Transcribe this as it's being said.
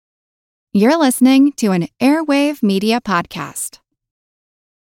You're listening to an Airwave Media Podcast.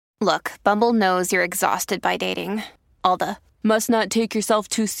 Look, Bumble knows you're exhausted by dating. All the, must not take yourself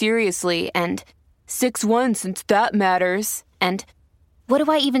too seriously, and 6'1" since that matters, and what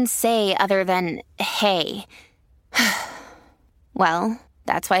do I even say other than, hey? Well,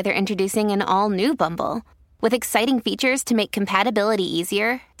 that's why they're introducing an all-new Bumble, with exciting features to make compatibility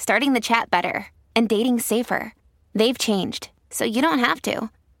easier, starting the chat better, and dating safer. They've changed, so you don't have to.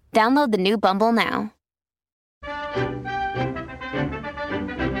 Download the new Bumble now.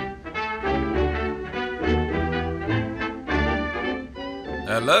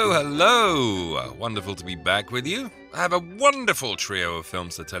 Hello. Wonderful to be back with you. I have a wonderful trio of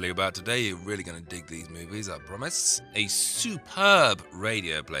films to tell you about today. You're really going to dig these movies, I promise. A superb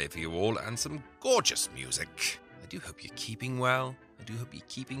radio play for you all and some gorgeous music. I do hope you're keeping well. I do hope you're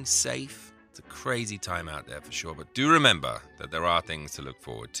keeping safe. It's a crazy time out there for sure, but do remember that there are things to look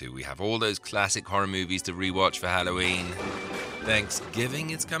forward to. We have all those classic horror movies to rewatch for Halloween. Thanksgiving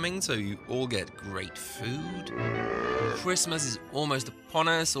is coming, so you all get great food. Christmas is almost upon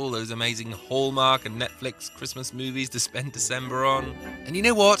us, all those amazing Hallmark and Netflix Christmas movies to spend December on. And you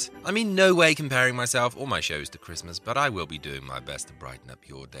know what? I'm in no way comparing myself or my shows to Christmas, but I will be doing my best to brighten up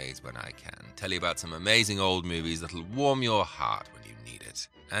your days when I can. Tell you about some amazing old movies that'll warm your heart when you need it.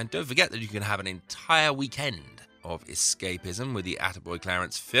 And don't forget that you can have an entire weekend of escapism with the Attaboy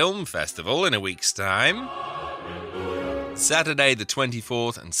Clarence Film Festival in a week's time. Saturday the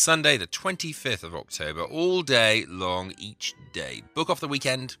 24th and Sunday the 25th of October, all day long each day. Book off the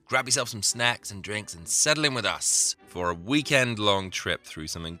weekend, grab yourself some snacks and drinks and settle in with us for a weekend-long trip through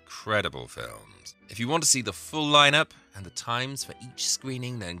some incredible films. If you want to see the full lineup and the times for each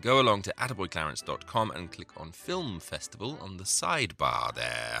screening, then go along to attaboyclarence.com and click on Film Festival on the sidebar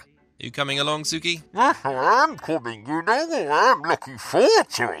there. Are you coming along, Suki? Yes, I am coming, you know. I am looking forward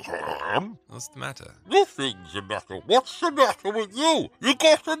to it, I am. What's the matter? Nothing's the matter. What's the matter with you? You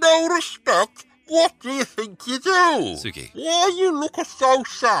got no respect? What do you think you do? Suki. Why you look so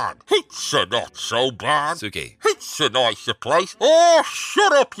sad? It's not so bad. Suki. It's a nicer place. Oh,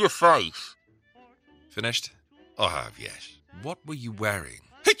 shut up your face. Finished? I have, yes. What were you wearing?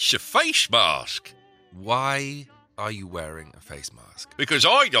 It's a face mask. Why are you wearing a face mask? Because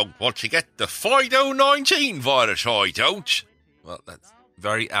I don't want to get the Fido-19 virus, I don't. Well, that's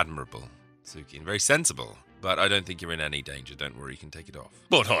very admirable, Suki, and very sensible. But I don't think you're in any danger. Don't worry, you can take it off.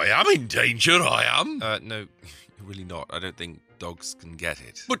 But I am in danger, I am. No, you're really not. I don't think dogs can get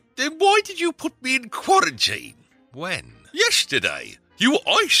it. But then why did you put me in quarantine? When? Yesterday. You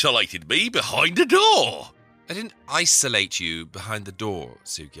isolated me behind a door. I didn't isolate you behind the door,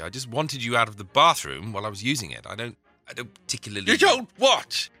 Suki. I just wanted you out of the bathroom while I was using it. I don't particularly... You don't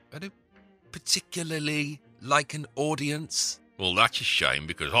what? I don't particularly like an audience. Well, that's a shame,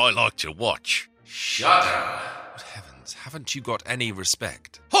 because I like to watch. Shut up! Good heavens, haven't you got any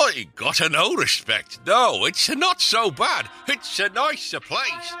respect? I ain't got no respect. No, it's not so bad. It's a nicer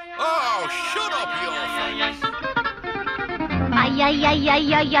place. Oh, shut up your face.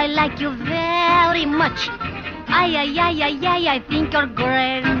 I like you very much. I think you're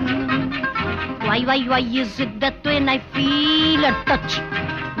great. Why is it that when I feel your touch,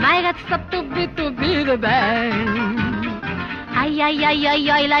 my heart stops to be the best?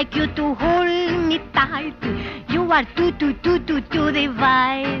 I like you to hold me tight. You are too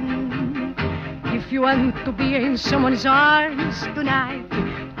divine. If you want to be in someone's arms tonight,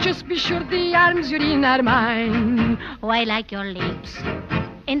 just be sure the arms you're in are mine. Oh, I like your lips,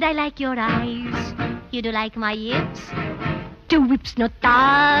 and I like your eyes. You do like my hips? Two whips not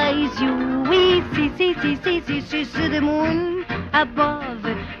ties you. We see the moon above.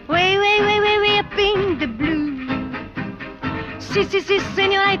 Way up in the blue. See,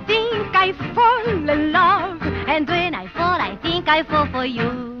 senor, I think I fall in love. And when I fall, I think I fall for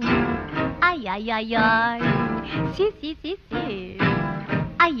you. Ay. See.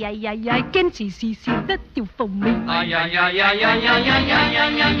 I can see that you for me.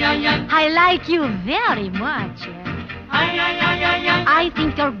 I like you very much. I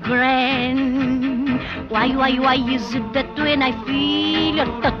think you're grand. Why is it that when I feel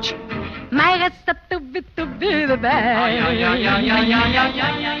your touch, my heart starts to be the best?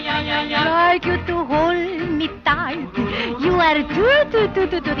 Like you to hold me tight. You are too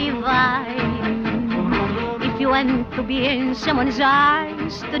divine. If you want to be in someone's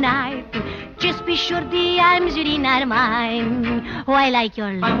arms tonight, just be sure the arms you're in are mine. Oh, I like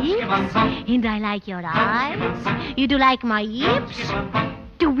your lips, and I like your eyes. You do like my hips?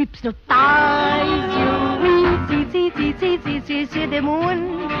 Two whips no ties you. See the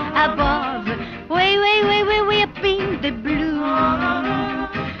moon above. Way up in the blue.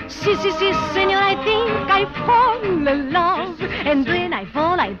 Si, si, si, senor, I think I fall in love. And when I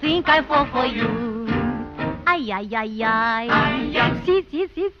fall, I think I fall for you. Ay, ay, ay, ay. Ay, ay. Si, si,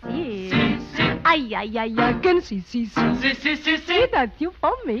 si, si. Si, si. Ay, ay, ay, ay. Can si, si, si. Si, si, si, si. That's you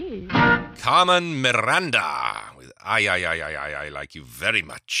for me. Carmen Miranda with I like you very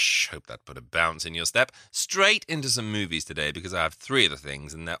much. Hope that put a bounce in your step. Straight into some movies today because I have 3 of the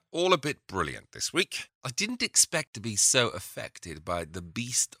things and they're all a bit brilliant this week. I didn't expect to be so affected by The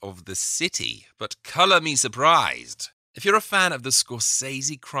Beast of the City, but colour me surprised. If you're a fan of the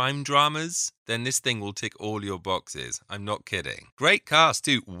Scorsese crime dramas, then this thing will tick all your boxes. I'm not kidding. Great cast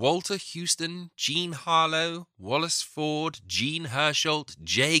too. Walter Huston, Jean Harlow, Wallace Ford, Jean Hersholt,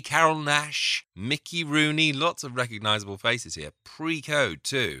 J. Carrol Naish, Mickey Rooney. Lots of recognisable faces here. Pre-code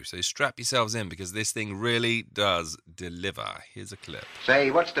too. So strap yourselves in because this thing really does deliver. Here's a clip.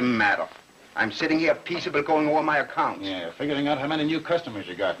 Say, what's the matter? I'm sitting here peaceable going over my accounts. Yeah, figuring out how many new customers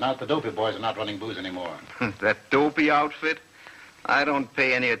you got. Now that the dopey boys are not running booze anymore. That dopey outfit? I don't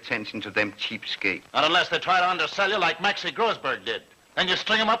pay any attention to them cheapskates. Not unless they try to undersell you like Maxie Grossberg did. Then you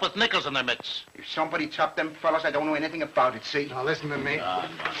string them up with nickels in their mitts. If somebody chopped them fellas, I don't know anything about it, see? Now listen to me.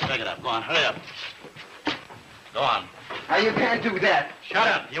 Take it up. Go on, hurry up. Go on. Now, you can't do that. Shut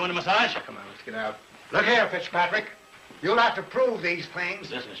up. You want a massage? Come on, let's get out. Look here, Fitzpatrick. You'll have to prove these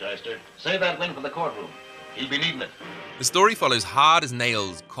claims. Listen, Shyster. Save that wing for the courtroom. He'll be needing it. The story follows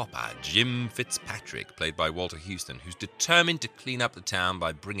hard-as-nails copper Jim Fitzpatrick, played by Walter Huston, who's determined to clean up the town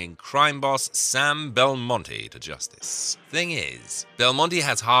by bringing crime boss Sam Belmonte to justice. Thing is, Belmonte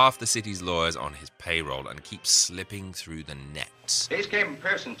has half the city's lawyers on his payroll and keeps slipping through the net. Case came in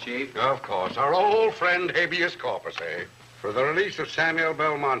person, Chief. Of course. Our old friend habeas corpus, eh? For the release of Samuel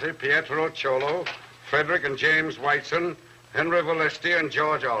Belmonte, Pietro Cholo, Frederick and James Whiteson, Henry Valesti and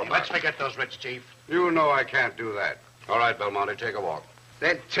George Albert. Let's forget those rich, Chief. You know I can't do that. All right, Belmonte, take a walk.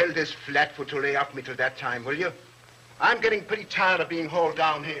 Then tell this flatfoot to lay off me till that time, will you? I'm getting pretty tired of being hauled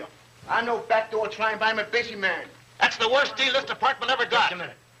down here. I'm no backdoor trying by my busy man. That's the worst deal this department ever got. Just a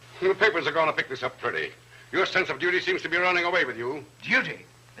minute. The papers are going to pick this up pretty. Your sense of duty seems to be running away with you. Duty?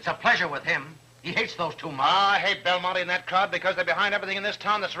 It's a pleasure with him. He hates those 2 men. I hate Belmonte and that crowd because they're behind everything in this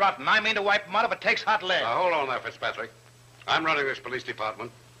town that's rotten. I mean to wipe them out if it takes hot lead. Now, hold on there, Fitzpatrick. I'm running this police department.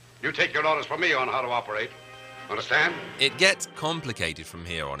 You take your orders from me on how to operate. Understand? It gets complicated from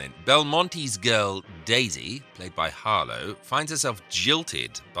here on in. Belmonte's girl, Daisy, played by Harlow, finds herself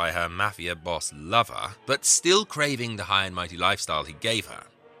jilted by her mafia boss lover, but still craving the high and mighty lifestyle he gave her.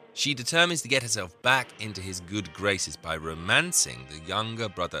 She determines to get herself back into his good graces by romancing the younger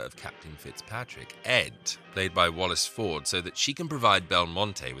brother of Captain Fitzpatrick, Ed, played by Wallace Ford, so that she can provide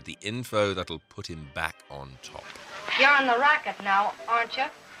Belmonte with the info that'll put him back on top. You're on the racket now, aren't you?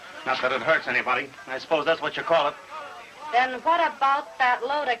 Not that it hurts anybody. I suppose that's what you call it. Then what about that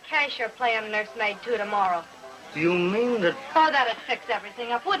load of cash you're playing nursemaid to tomorrow? Do you mean that... Oh, that'd fix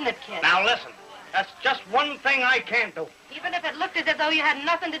everything up, wouldn't it, kid? Now, listen. That's just one thing I can't do. Even if it looked as though you had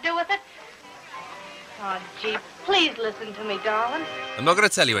nothing to do with it? Oh, gee, please listen to me, darling. I'm not going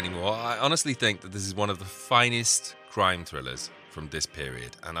to tell you anymore. I honestly think that this is one of the finest crime thrillers from this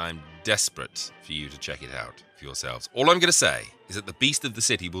period, and I'm desperate for you to check it out for yourselves. All I'm going to say is that The Beast of the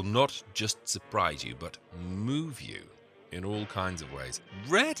City will not just surprise you, but move you in all kinds of ways.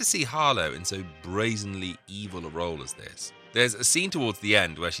 Rare to see Harlow in so brazenly evil a role as this. There's a scene towards the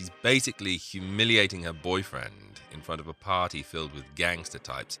end where she's basically humiliating her boyfriend in front of a party filled with gangster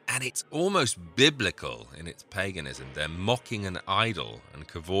types, and it's almost biblical in its paganism. They're mocking an idol and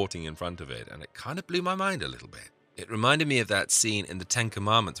cavorting in front of it, and it kind of blew my mind a little bit. It reminded me of that scene in the Ten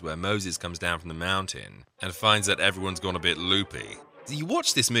Commandments where Moses comes down from the mountain and finds that everyone's gone a bit loopy. So you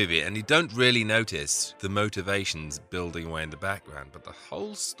watch this movie and you don't really notice the motivations building away in the background, but the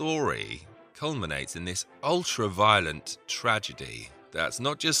whole story culminates in this ultra-violent tragedy that's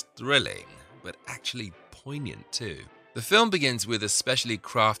not just thrilling, but actually poignant too. The film begins with a specially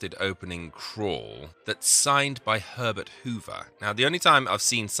crafted opening crawl that's signed by Herbert Hoover. Now, the only time I've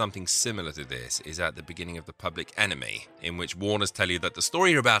seen something similar to this is at the beginning of The Public Enemy, in which warners tell you that the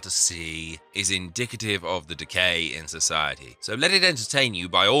story you're about to see is indicative of the decay in society. So let it entertain you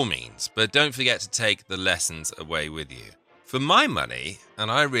by all means, but don't forget to take the lessons away with you. For my money,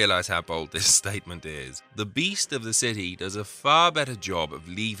 and I realize how bold this statement is, The Beast of the City does a far better job of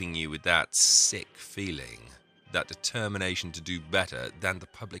leaving you with that sick feeling, that determination to do better than The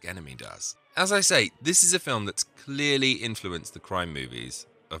Public Enemy does. As I say, this is a film that's clearly influenced the crime movies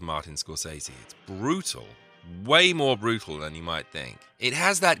of Martin Scorsese. It's brutal, way more brutal than you might think. It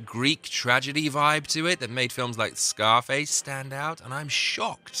has that Greek tragedy vibe to it that made films like Scarface stand out, and I'm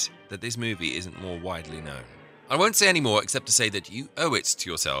shocked that this movie isn't more widely known. I won't say any more except to say that you owe it to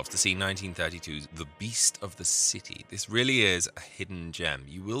yourself to see 1932's The Beast of the City. This really is a hidden gem.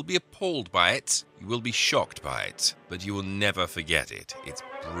 You will be appalled by it, you will be shocked by it, but you will never forget it. It's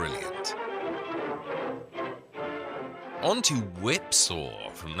brilliant. On to Whipsaw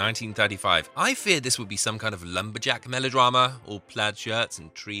from 1935. I feared this would be some kind of lumberjack melodrama, all plaid shirts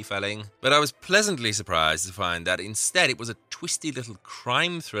and tree felling, but I was pleasantly surprised to find that instead it was a twisty little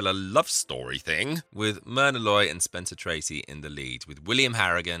crime thriller love story thing with Myrna Loy and Spencer Tracy in the lead, with William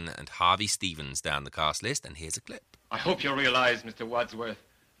Harrigan and Harvey Stevens down the cast list, and here's a clip. I hope you realize, Mr. Wadsworth,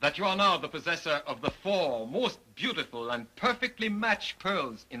 that you are now the possessor of the 4 most beautiful and perfectly matched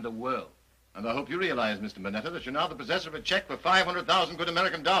pearls in the world. And I hope you realize, Mr. Minetta, that you're now the possessor of a check for 500,000 good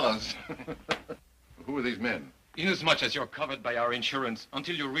American dollars. Who are these men? Inasmuch as you're covered by our insurance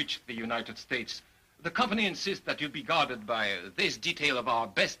until you reach the United States, the company insists that you be guarded by this detail of our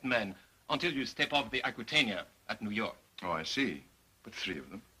best men until you step off the Aquitania at New York. Oh, I see. But 3 of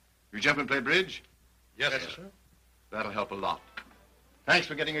them. You gentlemen play bridge? Yes, sir. That'll help a lot. Thanks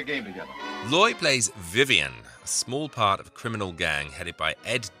for getting your game together. Loy plays Vivian, a small part of a criminal gang headed by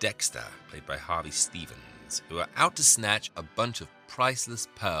Ed Dexter, played by Harvey Stevens, who are out to snatch a bunch of priceless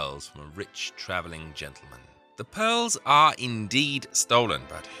pearls from a rich traveling gentleman. The pearls are indeed stolen,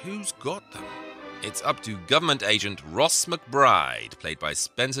 but who's got them? It's up to government agent Ross McBride, played by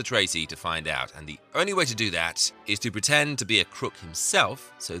Spencer Tracy, to find out, and the only way to do that is to pretend to be a crook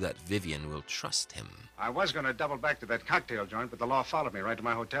himself so that Vivian will trust him. I was going to double back to that cocktail joint, but the law followed me right to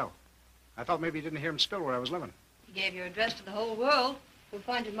my hotel. I thought maybe you didn't hear him spill where I was living. He gave your address to the whole world. We'll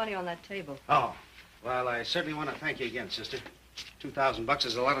find your money on that table. Oh, well, I certainly want to thank you again, sister. $2,000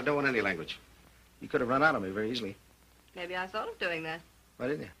 is a lot of dough in any language. You could have run out of me very easily. Maybe I thought of doing that. Why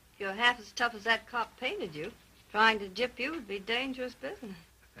didn't you? If you're half as tough as that cop painted you, trying to gyp you would be dangerous business.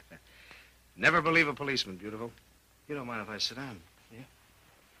 Never believe a policeman, beautiful. You don't mind if I sit down, yeah?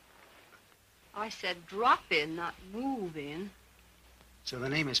 I said drop in, not move in. So the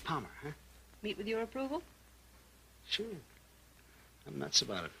name is Palmer, huh? Meet with your approval? Sure. I'm nuts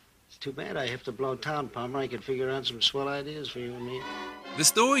about it. It's too bad I have to blow town, Palmer. I could figure out some swell ideas for you and me. The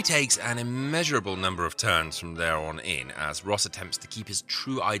story takes an immeasurable number of turns from there on in, as Ross attempts to keep his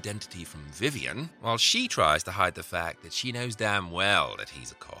true identity from Vivian, while she tries to hide the fact that she knows damn well that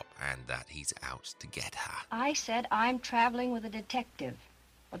he's a cop and that he's out to get her. I said I'm traveling with a detective.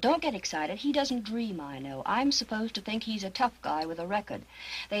 Well, don't get excited. He doesn't dream, I know. I'm supposed to think he's a tough guy with a record.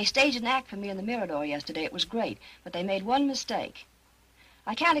 They staged an act for me in the Mirador yesterday. It was great, but they made one mistake.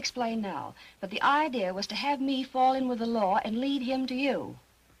 I can't explain now, but the idea was to have me fall in with the law and lead him to you.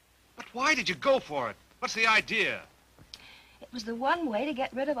 But why did you go for it? What's the idea? It was the one way to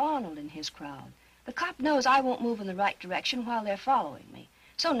get rid of Arnold and his crowd. The cop knows I won't move in the right direction while they're following me.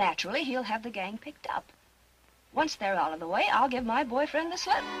 So naturally, he'll have the gang picked up. Once they're out of the way, I'll give my boyfriend the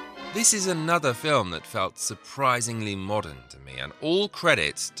slip. This is another film that felt surprisingly modern to me, and all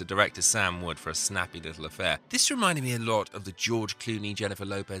credit to director Sam Wood for a snappy little affair. This reminded me a lot of the George Clooney, Jennifer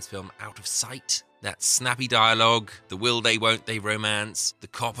Lopez film Out of Sight. That snappy dialogue, the will they, won't they romance, the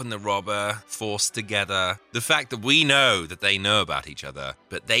cop and the robber forced together, the fact that we know that they know about each other,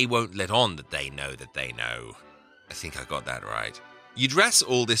 but they won't let on that they know that they know. I think I got that right. You dress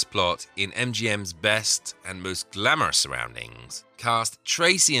all this plot in MGM's best and most glamorous surroundings, cast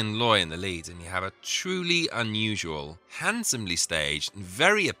Tracy and Loy in the leads, and you have a truly unusual, handsomely staged, and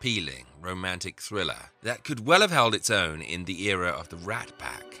very appealing romantic thriller that could well have held its own in the era of the Rat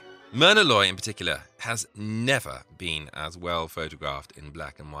Pack. Myrna Loy, in particular, has never been as well photographed in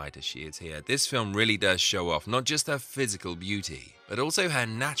black and white as she is here. This film really does show off not just her physical beauty, but also her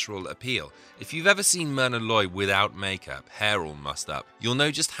natural appeal. If you've ever seen Myrna Loy without makeup, hair all mussed up, you'll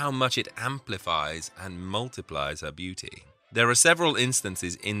know just how much it amplifies and multiplies her beauty. There are several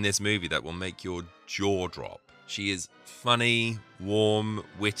instances in this movie that will make your jaw drop. She is funny, warm,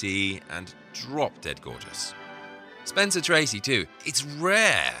 witty, and drop-dead gorgeous. Spencer Tracy, too. It's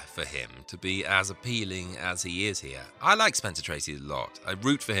rare for him to be as appealing as he is here. I like Spencer Tracy a lot. I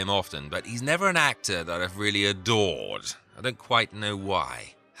root for him often, but he's never an actor that I've really adored. I don't quite know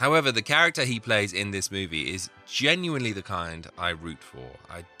why. However, the character he plays in this movie is genuinely the kind I root for.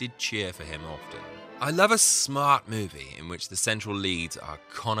 I did cheer for him often. I love a smart movie in which the central leads are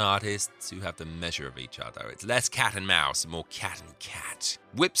con artists who have the measure of each other. It's less cat and mouse and more cat and cat.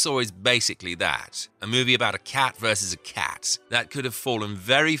 Whipsaw is basically that. A movie about a cat versus a cat that could have fallen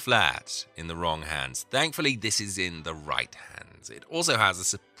very flat in the wrong hands. Thankfully, this is in the right hands. It also has a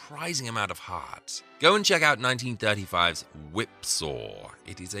surprising amount of heart. Go and check out 1935's Whipsaw.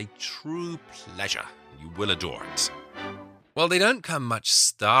 It is a true pleasure. You will adore it. Well, they don't come much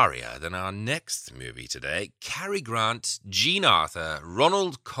starrier than our next movie today. Cary Grant, Jean Arthur,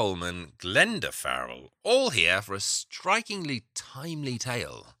 Ronald Colman, Glenda Farrell, all here for a strikingly timely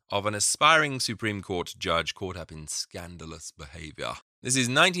tale of an aspiring Supreme Court judge caught up in scandalous behaviour. This is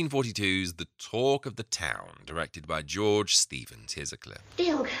 1942's The Talk of the Town, directed by George Stevens. Here's a clip.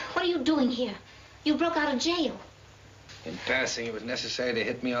 Dilg, what are you doing here? You broke out of jail. In passing, it was necessary to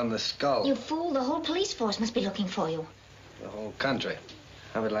hit me on the skull. You fool, the whole police force must be looking for you. The whole country.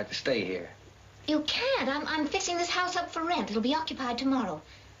 I would like to stay here. You can't. I'm fixing this house up for rent. It'll be occupied tomorrow.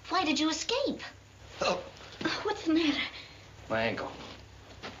 Why did you escape? Oh. What's the matter? My ankle.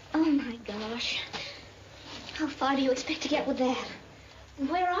 Oh, my gosh. How far do you expect to get with that? And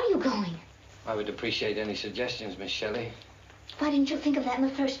where are you going? I would appreciate any suggestions, Miss Shelley. Why didn't you think of that in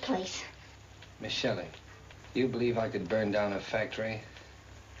the first place? Miss Shelley, do you believe I could burn down a factory?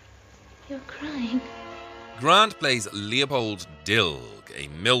 You're crying. Grant plays Leopold Dilg, a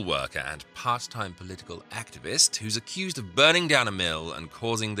mill worker and part-time political activist who's accused of burning down a mill and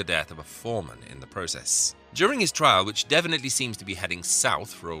causing the death of a foreman in the process. During his trial, which definitely seems to be heading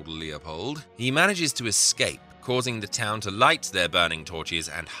south for old Leopold, he manages to escape, causing the town to light their burning torches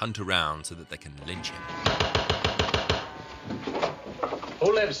and hunt around so that they can lynch him.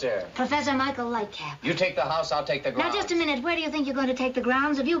 Who lives there? Professor Michael Lightcap. You take the house, I'll take the grounds. Now, just a minute. Where do you think you're going to take the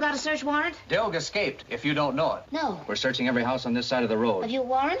grounds? Have you got a search warrant? Dilg escaped, if you don't know it. No. We're searching every house on this side of the road. Have you a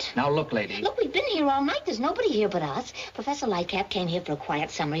warrant? Now, look, lady. Look, we've been here all night. There's nobody here but us. Professor Lightcap came here for a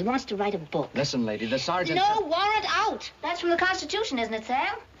quiet summer. He wants to write a book. Listen, lady, the sergeant... No warrant out. That's from the Constitution, isn't it,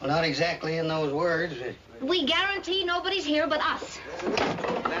 Sam? Well, not exactly in those words. We guarantee nobody's here but us.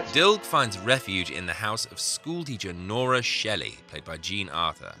 Dilg finds refuge in the house of schoolteacher Nora Shelley, played by Jean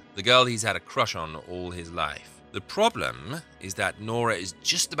Arthur, the girl he's had a crush on all his life. The problem is that Nora is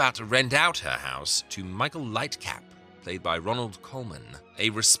just about to rent out her house to Michael Lightcap, played by Ronald Colman, a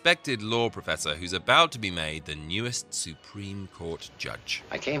respected law professor who's about to be made the newest Supreme Court judge.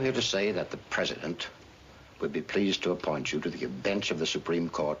 I came here to say that the President would be pleased to appoint you to the bench of the Supreme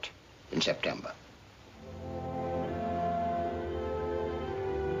Court in September.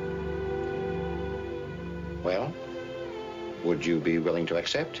 Well, would you be willing to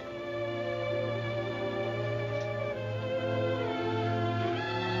accept?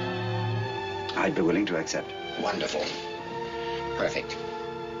 I'd be willing to accept. Wonderful. Perfect.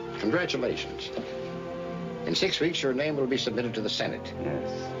 Congratulations. In 6 weeks, your name will be submitted to the Senate.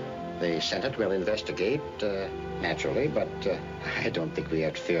 Yes. The Senate will investigate, naturally, but I don't think we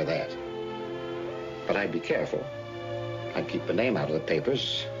have to fear that. But I'd be careful. I'd keep the name out of the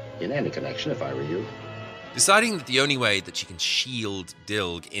papers in any connection if I were you. Deciding that the only way that she can shield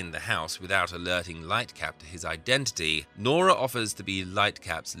Dilg in the house without alerting Lightcap to his identity, Nora offers to be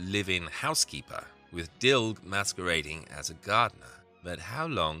Lightcap's live-in housekeeper, with Dilg masquerading as a gardener. But how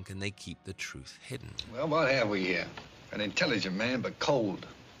long can they keep the truth hidden? Well, what have we here? An intelligent man, but cold.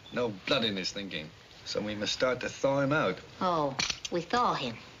 No blood in his thinking. So we must start to thaw him out. Oh, we thaw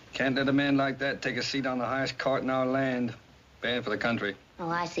him. Can't let a man like that take a seat on the highest court in our land. Bad for the country. Oh,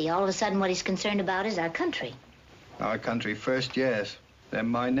 I see. All of a sudden, what he's concerned about is our country. Our country first, yes. Then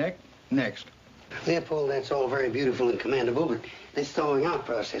my neck, next. Leopold, that's all very beautiful and commendable, but this thawing out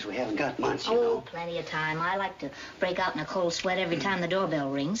process, we haven't got much, you know. Plenty of time. I like to break out in a cold sweat every time the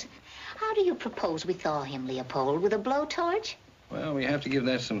doorbell rings. How do you propose we thaw him, Leopold? With a blowtorch? Well, we have to give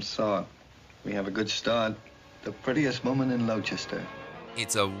that some thought. We have a good start. The prettiest woman in Lochester.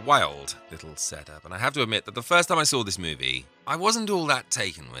 It's a wild little setup, and I have to admit that the first time I saw this movie, I wasn't all that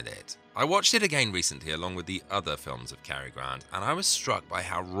taken with it. I watched it again recently along with the other films of Cary Grant, and I was struck by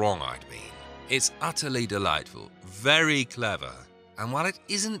how wrong I'd been. It's utterly delightful, very clever, and while it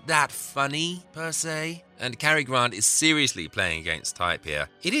isn't that funny, per se, and Cary Grant is seriously playing against type here,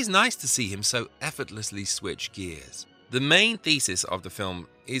 it is nice to see him so effortlessly switch gears. The main thesis of the film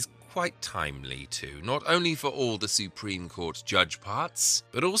is quite timely too, not only for all the Supreme Court judge parts,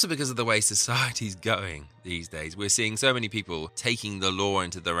 but also because of the way society's going these days. We're seeing so many people taking the law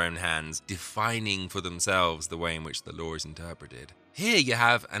into their own hands, defining for themselves the way in which the law is interpreted. Here you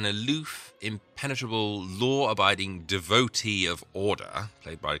have an aloof, impenetrable, law-abiding devotee of order,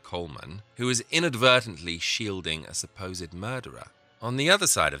 played by Colman, who is inadvertently shielding a supposed murderer. On the other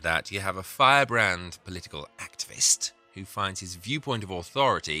side of that, you have a firebrand political activist who finds his viewpoint of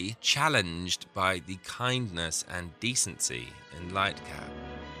authority challenged by the kindness and decency in Lightcap.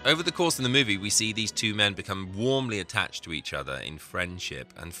 Over the course of the movie, we see these two men become warmly attached to each other in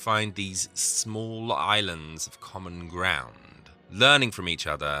friendship and find these small islands of common ground, learning from each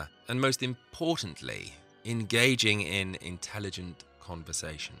other, and most importantly, engaging in intelligent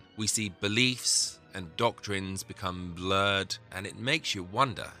conversation. We see beliefs and doctrines become blurred, and it makes you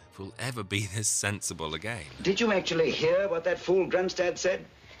wonder if we'll ever be this sensible again. Did you actually hear what that fool Grunstad said?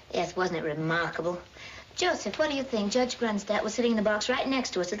 Yes, wasn't it remarkable? Joseph, what do you think? Judge Grunstad was sitting in the box right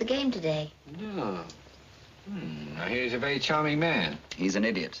next to us at the game today. No. Now, he's a very charming man. He's an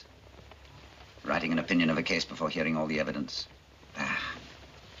idiot. Writing an opinion of a case before hearing all the evidence.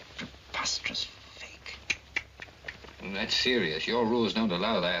 Preposterous fake. That's serious. Your rules don't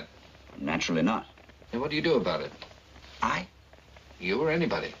allow that. Naturally not. Then what do you do about it? I? You or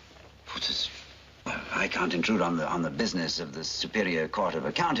anybody? Well, I can't intrude on the business of the Superior Court of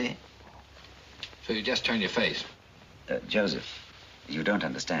a county. So you just turn your face? Joseph, you don't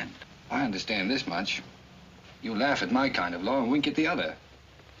understand. I understand this much. You laugh at my kind of law and wink at the other.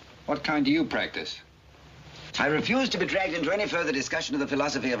 What kind do you practice? I refuse to be dragged into any further discussion of the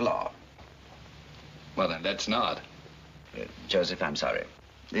philosophy of law. Well, then, that's not. Joseph, I'm sorry.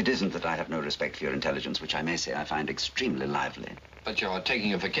 It isn't that I have no respect for your intelligence, which I may say I find extremely lively. But you're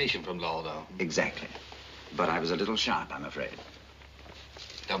taking a vacation from law, though. Exactly. But I was a little sharp, I'm afraid.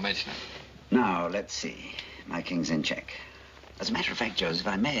 Don't mention it. Now, let's see. My king's in check. As a matter of fact, Joseph,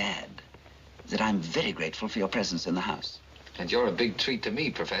 I may add that I'm very grateful for your presence in the house. And you're a big treat to me,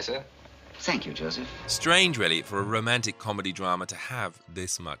 Professor. Thank you, Joseph. Strange, really, for a romantic comedy drama to have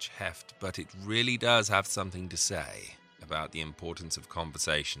this much heft, but it really does have something to say about the importance of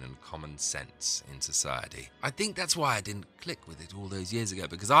conversation and common sense in society. I think that's why I didn't click with it all those years ago,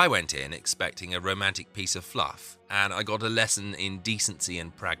 because I went in expecting a romantic piece of fluff, and I got a lesson in decency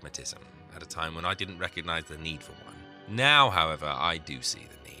and pragmatism at a time when I didn't recognize the need for one. Now, however, I do see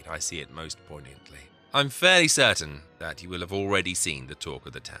the need. I see it most poignantly. I'm fairly certain that you will have already seen The Talk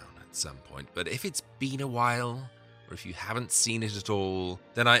of the Town at some point, but if it's been a while, or if you haven't seen it at all,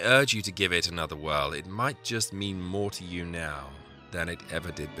 then I urge you to give it another whirl. It might just mean more to you now than it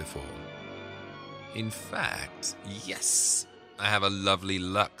ever did before. In fact, yes, I have a lovely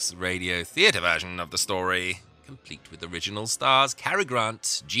Lux Radio Theatre version of the story, complete with original stars Cary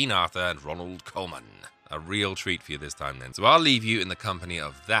Grant, Jean Arthur, and Ronald Colman. A real treat for you this time then. So I'll leave you in the company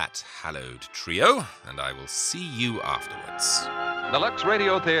of that hallowed trio, and I will see you afterwards. The Lux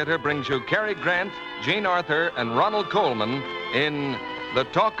Radio Theater brings you Cary Grant, Jean Arthur, and Ronald Colman in The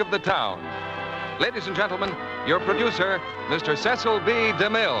Talk of the Town. Ladies and gentlemen, your producer, Mr. Cecil B.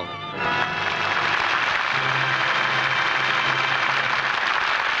 DeMille.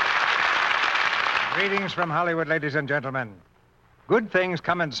 Greetings from Hollywood, ladies and gentlemen. Good things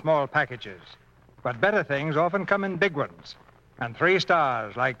come in small packages, but better things often come in big ones. And 3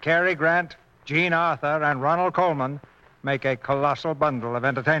 stars like Cary Grant, Jean Arthur, and Ronald Colman make a colossal bundle of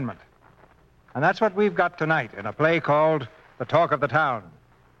entertainment. And that's what we've got tonight in a play called The Talk of the Town.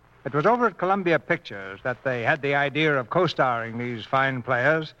 It was over at Columbia Pictures that they had the idea of co-starring these fine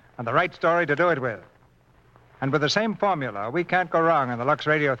players and the right story to do it with. And with the same formula, we can't go wrong in the Lux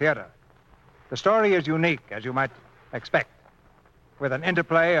Radio Theater. The story is unique, as you might expect, with an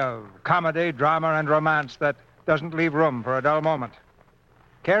interplay of comedy, drama, and romance that doesn't leave room for a dull moment.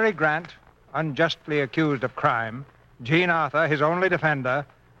 Cary Grant, unjustly accused of crime, Jean Arthur, his only defender,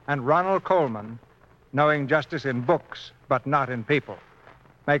 and Ronald Colman, knowing justice in books but not in people,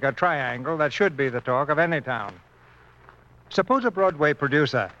 make a triangle that should be the talk of any town. Suppose a Broadway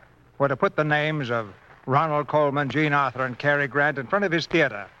producer were to put the names of Ronald Colman, Jean Arthur, and Cary Grant in front of his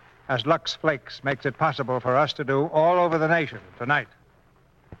theater, as Lux Flakes makes it possible for us to do all over the nation tonight.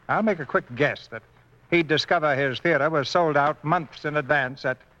 I'll make a quick guess that he'd discover his theater was sold out months in advance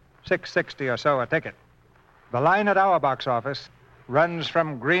at $6.60 or so a ticket. The line at our box office runs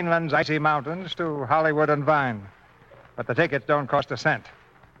from Greenland's icy mountains to Hollywood and Vine. But the tickets don't cost a cent.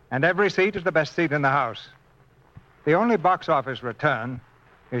 And every seat is the best seat in the house. The only box office return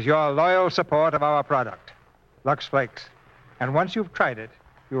is your loyal support of our product, Lux Flakes. And once you've tried it,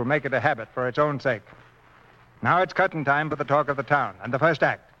 you will make it a habit for its own sake. Now it's curtain time for The Talk of the Town and the first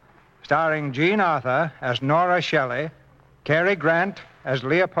act, starring Jean Arthur as Nora Shelley, Cary Grant as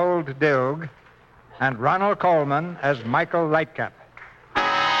Leopold Dilg, and Ronald Colman as Michael Lightcap.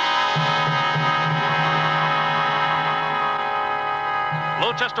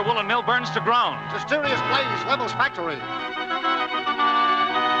 Lowchester Woolen Mill burns to ground. Mysterious blaze levels factory.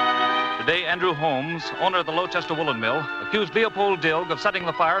 Today, Andrew Holmes, owner of the Lowchester Woolen Mill, accused Leopold Dilg of setting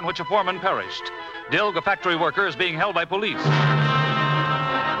the fire in which a foreman perished. Dilg, a factory worker, is being held by police.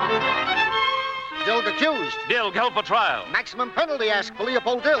 Dilg accused. Dilg held for trial. Maximum penalty asked for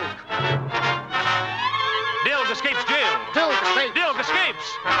Leopold Dilg. Dilg escapes jail. Dilg escapes. Dilg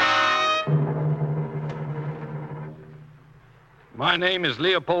escapes. My name is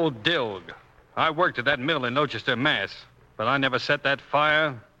Leopold Dilg. I worked at that mill in Lowchester, Mass., but I never set that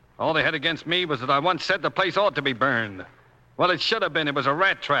fire All they had against me was that I once said the place ought to be burned. Well, it should have been. It was a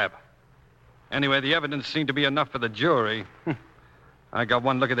rat trap. Anyway, the evidence seemed to be enough for the jury. I got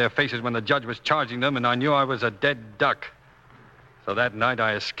one look at their faces when the judge was charging them, and I knew I was a dead duck. So that night,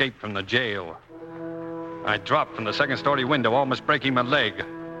 I escaped from the jail. I dropped from the second-story window, almost breaking my leg,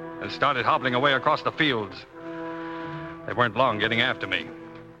 and started hobbling away across the fields. They weren't long getting after me.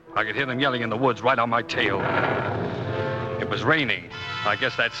 I could hear them yelling in the woods right on my tail. It was raining. I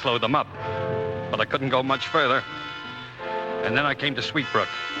guess that slowed them up. But I couldn't go much further. And then I came to Sweetbrook.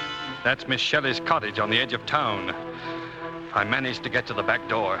 That's Miss Shelley's cottage on the edge of town. I managed to get to the back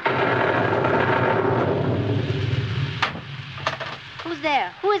door. Who's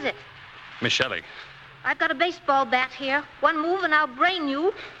there? Who is it? Miss Shelley. I've got a baseball bat here. One move and I'll brain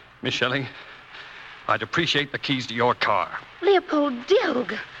you. Miss Shelley, I'd appreciate the keys to your car. Leopold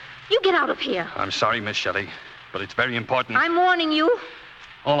Dilg, you get out of here. I'm sorry, Miss Shelley, but it's very important. I'm warning you.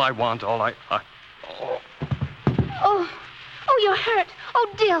 All I want, Oh, you're hurt. Oh,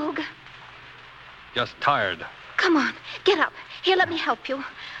 Dilg. Just tired. Come on, get up. Here, let me help you.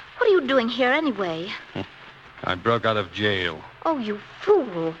 What are you doing here anyway? I broke out of jail. Oh, you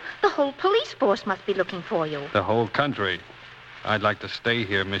fool. The whole police force must be looking for you. The whole country. I'd like to stay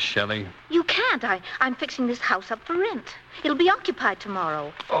here, Miss Shelley. You can't. I'm fixing this house up for rent. It'll be occupied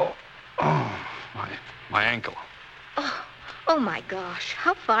tomorrow. My ankle. Oh, my gosh.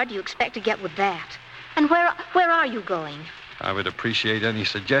 How far do you expect to get with that? And where are you going? I would appreciate any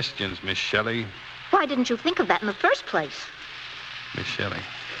suggestions, Miss Shelley. Why didn't you think of that in the first place? Miss Shelley,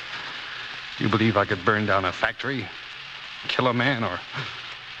 do you believe I could burn down a factory, kill a man, or...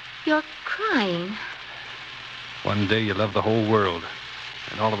 You're crying. One day you love the whole world,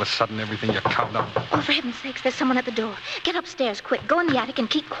 and all of a sudden everything you count on... Oh, for heaven's sakes, there's someone at the door. Get upstairs, quick. Go in the attic and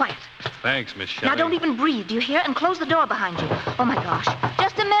keep quiet. Thanks, Miss Shelley. Now, don't even breathe, do you hear? And close the door behind you. Oh, my gosh.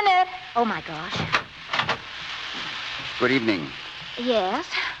 Just a minute. Oh, my gosh. Good evening. Yes?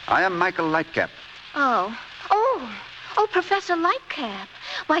 I am Michael Lightcap. Oh, Professor Lightcap.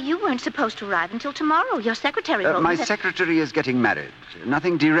 Why, you weren't supposed to arrive until tomorrow. Your secretary wrote My me that... secretary is getting married.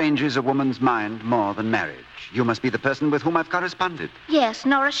 Nothing deranges a woman's mind more than marriage. You must be the person with whom I've corresponded. Yes,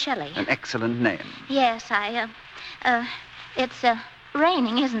 Nora Shelley. An excellent name. Yes, it's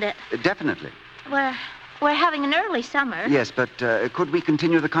raining, isn't it? Definitely. We're having an early summer. Yes, but could we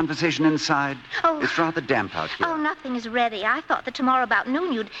continue the conversation inside? Oh. It's rather damp out here. Oh, nothing is ready. I thought that tomorrow about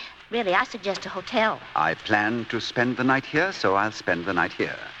noon you'd... Really, I suggest a hotel. I plan to spend the night here, so I'll spend the night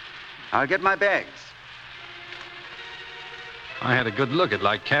here. I'll get my bags. I had a good look at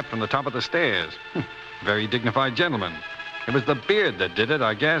Lightcap from the top of the stairs. Very dignified gentleman. It was the beard that did it,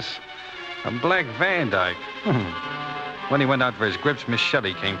 I guess. A black Van Dyke. When he went out for his grips, Miss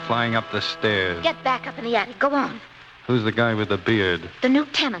Shelley came flying up the stairs. Get back up in the attic. Go on. Who's the guy with the beard? The new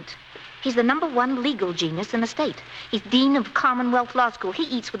tenant. He's the #1 legal genius in the state. He's dean of Commonwealth Law School. He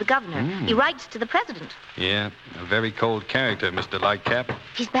eats with the governor. He writes to the president. Yeah, a very cold character, Mr. Lightcap.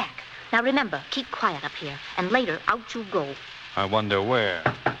 He's back. Now remember, keep quiet up here. And later, out you go. I wonder where.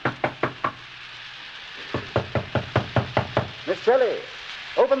 Miss Shelley,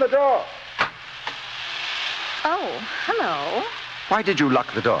 open the door. Oh, hello. Why did you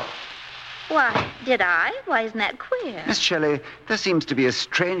lock the door? Why, did I? Why, isn't that queer? Miss Shelley, there seems to be a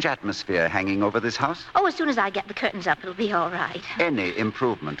strange atmosphere hanging over this house. Oh, as soon as I get the curtains up, it'll be all right. Any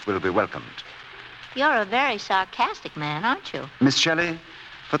improvement will be welcomed. You're a very sarcastic man, aren't you? Miss Shelley,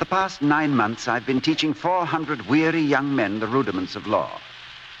 for the past 9 months, I've been teaching 400 weary young men the rudiments of law.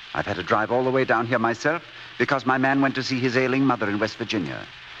 I've had to drive all the way down here myself because my man went to see his ailing mother in West Virginia.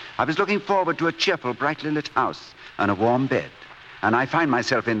 I was looking forward to a cheerful, brightly lit house and a warm bed. And I find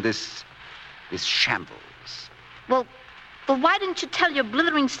myself in this shambles. Well, why didn't you tell your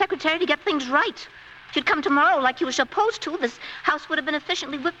blithering secretary to get things right? If you'd come tomorrow like you were supposed to, this house would have been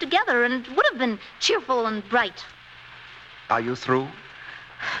efficiently whipped together and would have been cheerful and bright. Are you through?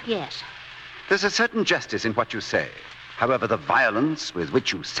 Yes. There's a certain justice in what you say. However, the violence with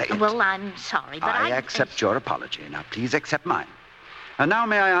which you say it... Well, I'm sorry, but I accept your apology. Now, please accept mine. And now,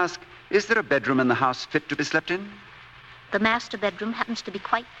 may I ask, is there a bedroom in the house fit to be slept in? The master bedroom happens to be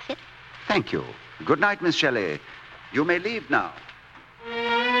quite fit. Thank you. Good night, Miss Shelley. You may leave now.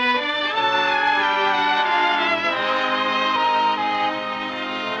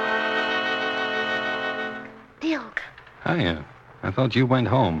 Dilg. Hiya. I thought you went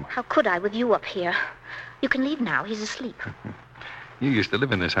home. How could I with you up here? You can leave now. He's asleep. You used to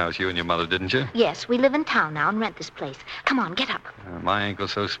live in this house, you and your mother, didn't you? Yes, we live in town now and rent this place. Come on, get up. My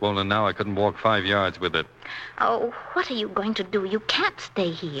ankle's so swollen now I couldn't walk 5 yards with it. Oh, what are you going to do? You can't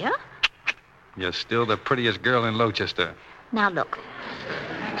stay here. You're still the prettiest girl in Lochester. Now, look.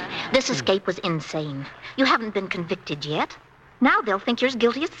 This escape was insane. You haven't been convicted yet. Now they'll think you're as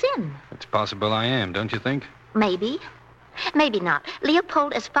guilty as sin. It's possible I am, don't you think? Maybe. Maybe not.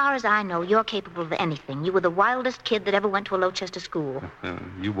 Leopold, as far as I know, you're capable of anything. You were the wildest kid that ever went to a Lowchester school.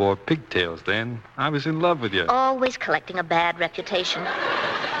 You wore pigtails then. I was in love with you. Always collecting a bad reputation.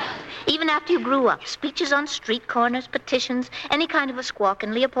 Even after you grew up, speeches on street corners, petitions, any kind of a squawk,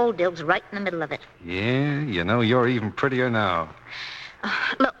 and Leopold Dilg's right in the middle of it. Yeah, you know, you're even prettier now.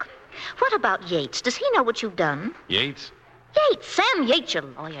 Look, what about Yates? Does he know what you've done? Yates? Yates, Sam Yates, your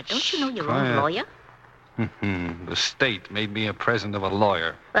lawyer. Don't you know your own lawyer? The state made me a present of a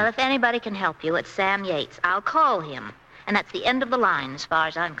lawyer. Well, if anybody can help you, it's Sam Yates. I'll call him. And that's the end of the line, as far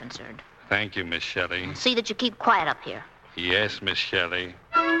as I'm concerned. Thank you, Miss Shelley. See that you keep quiet up here. Yes, Miss Shelley.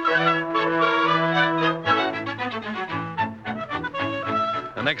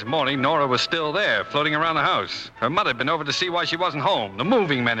 The next morning, Nora was still there, floating around the house. Her mother had been over to see why she wasn't home. The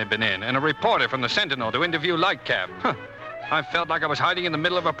moving men had been in, and a reporter from the Sentinel to interview Lightcap. I felt like I was hiding in the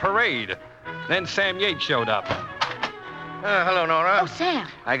middle of a parade. Then Sam Yates showed up. Hello, Nora. Oh, Sam.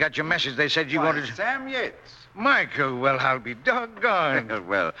 I got your message. They said you wanted... Sam Yates. Michael, well, I'll be doggone.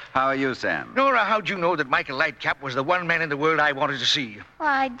 Well, how are you, Sam? Nora, how'd you know that Michael Lightcap was the one man in the world I wanted to see? Well,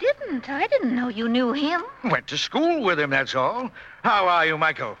 I didn't. I didn't know you knew him. Went to school with him, that's all. How are you,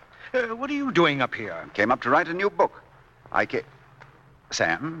 Michael? What are you doing up here? Came up to write a new book.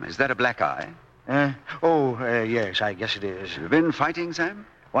 Sam, is that a black eye? Yes, I guess it is. You've been fighting, Sam?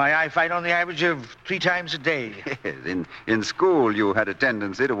 Why, I fight on the average of 3 times a day. Yes, in school you had a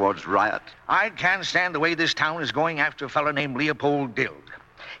tendency towards riot. I can't stand the way this town is going after a fellow named Leopold Dilg.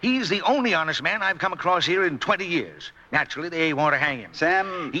 He's the only honest man I've come across here in 20 years. Naturally, they want to hang him.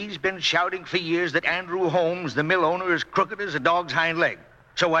 Sam... He's been shouting for years that Andrew Holmes, the mill owner, is crooked as a dog's hind leg.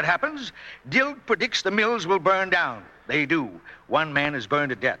 So what happens? Dilg predicts the mills will burn down. They do. One man is burned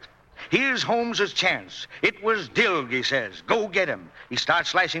to death. Here's Holmes's chance. It was Dilg, he says. Go get him. He starts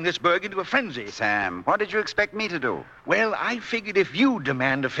slicing this burg into a frenzy. Sam, what did you expect me to do? Well, I figured if you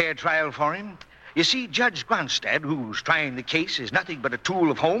demand a fair trial for him. You see, Judge Gronstad, who's trying the case, is nothing but a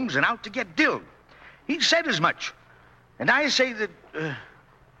tool of Holmes and out to get Dilg. He said as much. And I say that,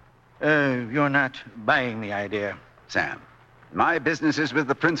 you're not buying the idea. Sam, my business is with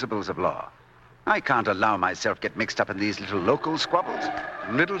the principles of law. I can't allow myself get mixed up in these little local squabbles.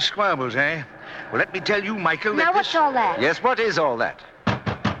 Little squabbles, eh? Well, let me tell you, Michael, Now, what's all that? Yes, what is all that?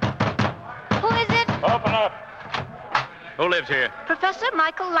 Who is it? Open up. Who lives here? Professor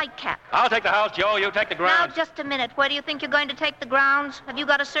Michael Lightcap. I'll take the house, Joe. You take the Now, grounds. just a minute. Where do you think you're going to take the grounds? Have you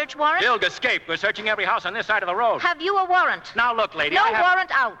got a search warrant? Dilg escaped. We're searching every house on this side of the road. Have you a warrant? Now, look, lady. No warrant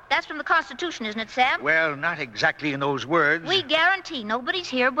out. That's from the Constitution, isn't it, Sam? Well, not exactly in those words. We guarantee nobody's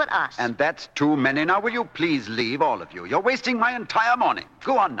here but us. And that's too many. Now, will you please leave, all of you? You're wasting my entire morning.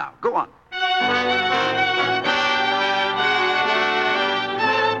 Go on now. Go on.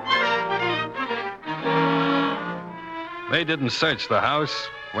 They didn't search the house.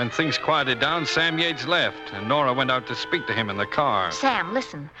 When things quieted down, Sam Yates left, and Nora went out to speak to him in the car. Sam,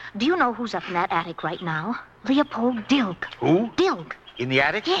 listen. Do you know who's up in that attic right now? Leopold Dilg. Who? Dilg. In the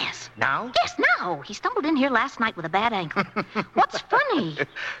attic? Yes. Now? Yes, now. He stumbled in here last night with a bad ankle. What's funny?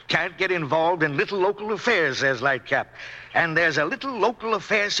 Can't get involved in little local affairs, says Lightcap. And there's a little local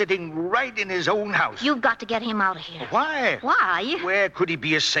affair sitting right in his own house. You've got to get him out of here. Why? Why? Where could he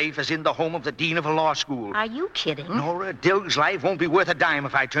be as safe as in the home of the dean of a law school? Are you kidding? Nora, Dilg's life won't be worth a dime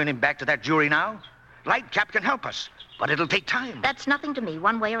if I turn him back to that jury now. Lightcap can help us, but it'll take time. That's nothing to me,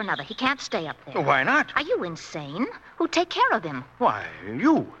 one way or another. He can't stay up there. Why not? Are you insane? Who'd take care of him? Why,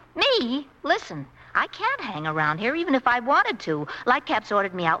 you. Me? Listen, I can't hang around here even if I wanted to. Lightcap's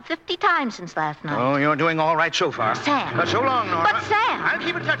ordered me out 50 times since last night. Oh, you're doing all right so far. Sam. So long, Nora. But Sam. I'll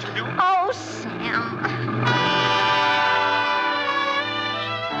keep in touch with you. Oh, Sam.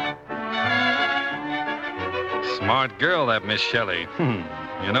 Smart girl, that Miss Shelley.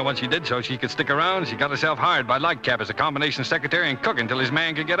 You know, when she did so, she could stick around. She got herself hired by Lightcap as a combination secretary and cook until his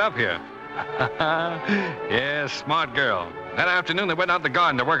man could get up here. Yes, smart girl. That afternoon, they went out in the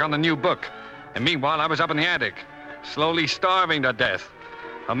garden to work on the new book. And meanwhile, I was up in the attic, slowly starving to death.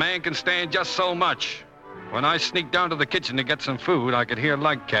 A man can stand just so much. When I sneaked down to the kitchen to get some food, I could hear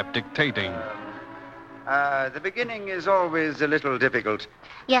Lightcap dictating. The beginning is always a little difficult.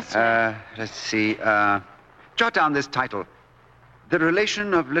 Yes, sir. Let's see. Jot down this title. The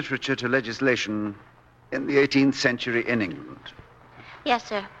Relation of Literature to Legislation in the 18th Century in England. Yes,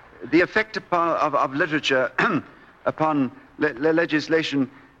 sir. The effect of literature upon legislation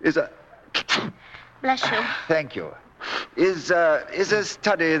is a... Bless you. Thank you. Is a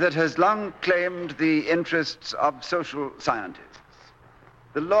study that has long claimed the interests of social scientists.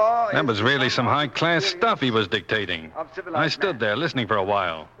 The law That was really some high-class stuff he was dictating. I stood there listening for a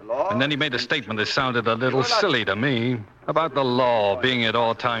while. And then he made a statement that sounded a little silly to me about the law being at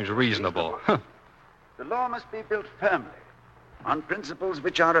all times reasonable. The law must be built firmly on principles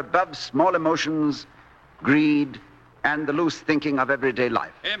which are above small emotions, greed, and the loose thinking of everyday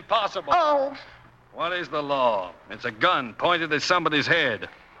life. Impossible. Oh. What is the law? It's a gun pointed at somebody's head.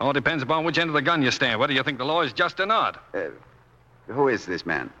 All depends upon which end of the gun you stand, whether you think the law is just or not. Who is this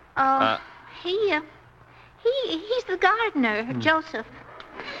man? He's the gardener, Joseph.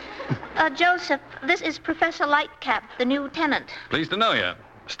 Joseph, this is Professor Lightcap, the new tenant. Pleased to know you.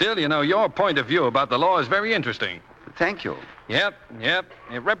 Still, you know, your point of view about the law is very interesting. Thank you. Yep.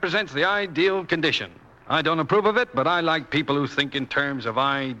 It represents the ideal condition. I don't approve of it, but I like people who think in terms of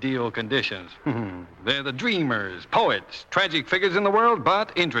ideal conditions. They're the dreamers, poets, tragic figures in the world,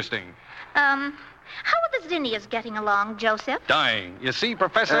 but interesting. How are the zinnias getting along, Joseph? Dying. You see,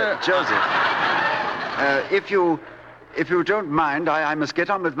 Professor... Joseph, if you don't mind, I must get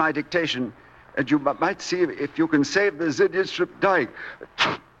on with my dictation. And you might see if you can save the zinnias from dying.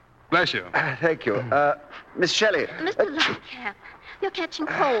 Bless you. Thank you. Miss Shelley. Mr. Lightcap, you're catching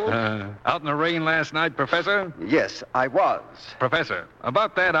cold. Out in the rain last night, Professor? Yes, I was. Professor,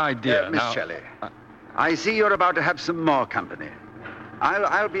 about that idea Miss now... Shelley, I see you're about to have some more company.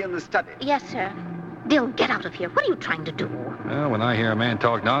 I'll be in the study. Yes, sir. Dill, get out of here. What are you trying to do? Well, when I hear a man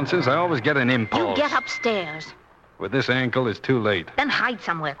talk nonsense, I always get an impulse. You get upstairs. With this ankle, it's too late. Then hide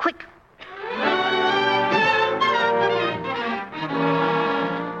somewhere, quick.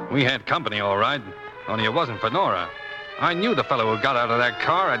 We had company, all right. Only it wasn't for Nora. I knew the fellow who got out of that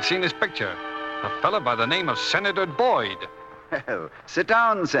car. I'd seen his picture. A fellow by the name of Senator Boyd. Well, sit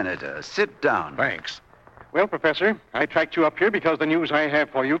down, Senator. Sit down. Thanks. Well, Professor, I tracked you up here because the news I have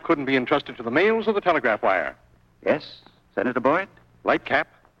for you couldn't be entrusted to the mails or the telegraph wire. Yes, Senator Boyd? Lightcap,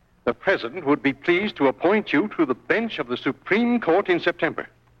 the President would be pleased to appoint you to the bench of the Supreme Court in September.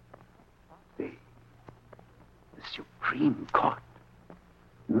 The Supreme Court?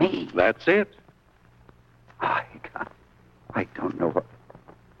 Me? That's it. I don't know what...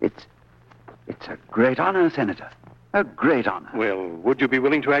 It's a great honor, Senator. A great honor. Well, would you be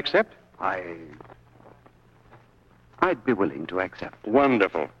willing to accept? I'd be willing to accept.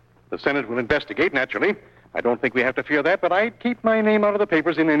 Wonderful. The Senate will investigate, naturally. I don't think we have to fear that, but I'd keep my name out of the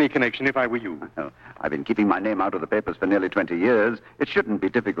papers in any connection if I were you. Well, I've been keeping my name out of the papers for nearly 20 years. It shouldn't be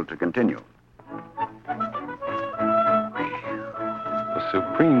difficult to continue. The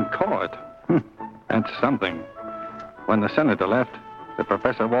Supreme Court? That's something. When the senator left, the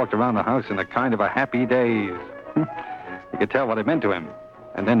professor walked around the house in a kind of a happy daze. You could tell what it meant to him.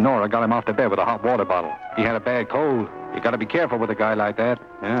 And then Nora got him off to bed with a hot water bottle. He had a bad cold. You got to be careful with a guy like that.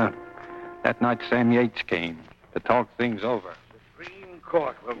 Yeah. That night, Sam Yates came to talk things over. Supreme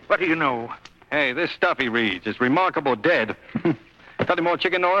Court. Well, what do you know? Hey, this stuff he reads is remarkable dead. Got any more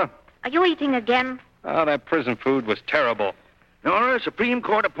chicken, Nora? Are you eating again? Oh, that prison food was terrible. Nora, Supreme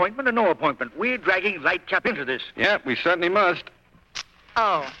Court appointment or no appointment? We're dragging Lightcap into this. Yeah, we certainly must.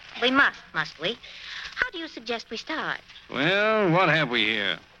 Oh, we must we? How do you suggest we start? Well, what have we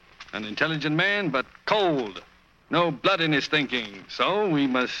here? An intelligent man, but cold. No blood in his thinking. So we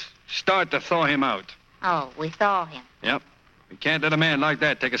must start to thaw him out. Oh, we thaw him. Yep. We can't let a man like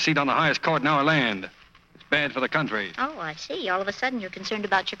that take a seat on the highest court in our land. It's bad for the country. Oh, I see. All of a sudden you're concerned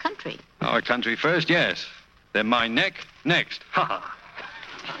about your country. Our country first, yes. Then my neck next. Ha ha.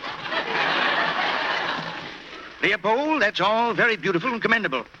 Leopold, that's all very beautiful and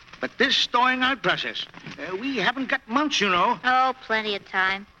commendable. But this thawing out process, we haven't got months, you know. Oh, plenty of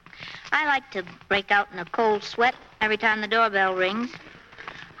time. I like to break out in a cold sweat every time the doorbell rings.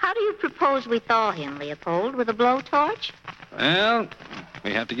 How do you propose we thaw him, Leopold? With a blowtorch? Well,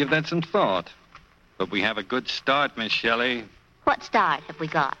 we have to give that some thought. But we have a good start, Miss Shelley. What start have we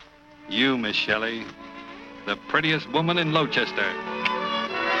got? You, Miss Shelley. The prettiest woman in Lochester.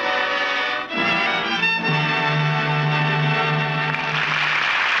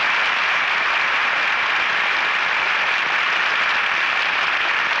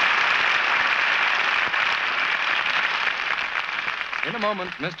 In a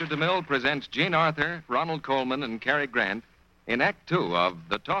moment, Mr. DeMille presents Jean Arthur, Ronald Colman, and Cary Grant in Act Two of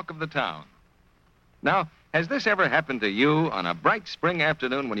The Talk of the Town. Now, has this ever happened to you on a bright spring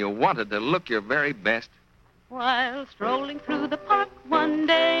afternoon when you wanted to look your very best? While strolling through the park one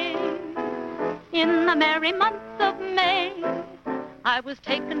day, in the merry month of May, I was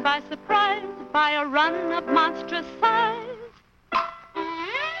taken by surprise by a run of monstrous size.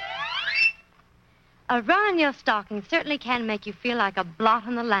 A run in your stockings certainly can make you feel like a blot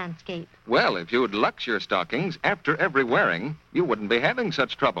on the landscape. Well, if you'd lux your stockings after every wearing, you wouldn't be having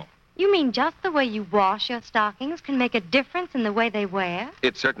such trouble. You mean just the way you wash your stockings can make a difference in the way they wear?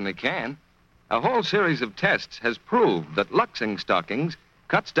 It certainly can. A whole series of tests has proved that luxing stockings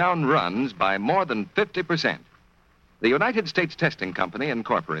cuts down runs by more than 50%. The United States Testing Company,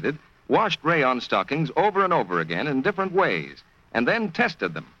 Incorporated, washed rayon stockings over and over again in different ways, and then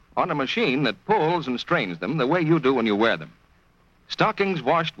tested them on a machine that pulls and strains them the way you do when you wear them. Stockings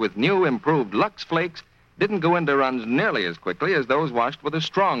washed with new, improved Lux Flakes didn't go into runs nearly as quickly as those washed with a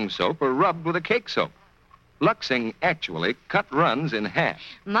strong soap or rubbed with a cake soap. Luxing actually cut runs in half.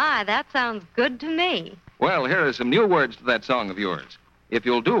 My, that sounds good to me. Well, here are some new words to that song of yours. If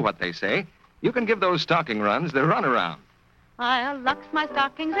you'll do what they say, you can give those stocking runs their runaround. I'll lux my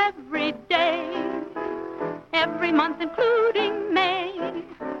stockings every day, every month including May.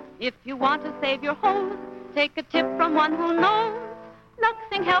 If you want to save your hose, take a tip from one who knows.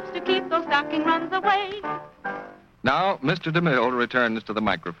 Luxing helps to keep those stocking runs away. Now, Mr. DeMille returns to the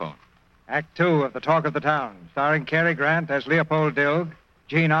microphone. Act 2 of The Talk of the Town, starring Cary Grant as Leopold Dilg,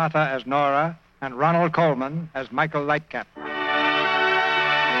 Jean Arthur as Nora, and Ronald Coleman as Michael Lightcap.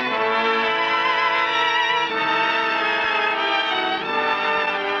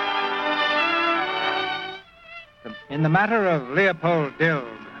 In the matter of Leopold Dilg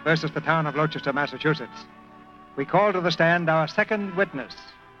versus the town of Lochester, Massachusetts, we call to the stand our second witness,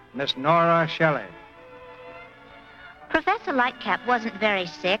 Miss Nora Shelley. Professor Lightcap wasn't very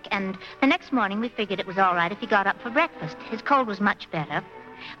sick, and the next morning we figured it was all right if he got up for breakfast. His cold was much better.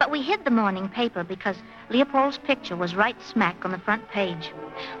 But we hid the morning paper because Leopold's picture was right smack on the front page.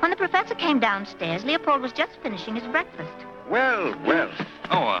 When the professor came downstairs, Leopold was just finishing his breakfast. Well, well.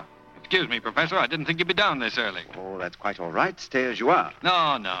 Oh, excuse me, Professor. I didn't think you'd be down this early. Oh, that's quite all right. Stay as you are.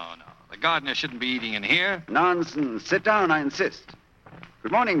 No. The gardener shouldn't be eating in here. Nonsense. Sit down, I insist.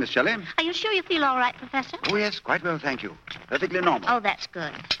 Good morning, Miss Shelley. Are you sure you feel all right, Professor? Oh, yes, quite well, thank you. Perfectly normal. Oh, that's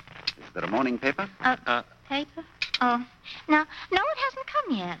good. Is there a morning paper? Paper? Oh, no, it hasn't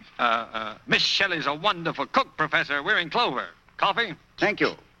come yet. Miss Shelley's a wonderful cook, Professor. We're in Clover. Coffee? Thank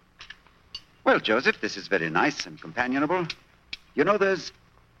you. Well, Joseph, this is very nice and companionable. You know, there's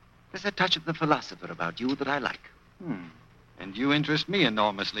a touch of the philosopher about you that I like. And you interest me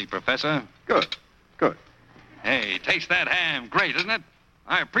enormously, Professor. Good. Hey, taste that ham. Great, isn't it?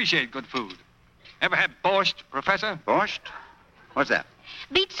 I appreciate good food. Ever had borscht, Professor? Borscht? What's that?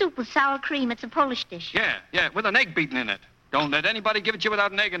 Beet soup with sour cream. It's a Polish dish. Yeah, with an egg beaten in it. Don't let anybody give it you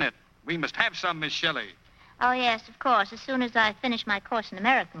without an egg in it. We must have some, Miss Shelley. Oh, yes, of course, as soon as I finish my course in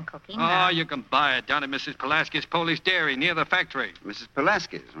American cooking. Oh, you can buy it down at Mrs. Pulaski's Polish Dairy near the factory. Mrs.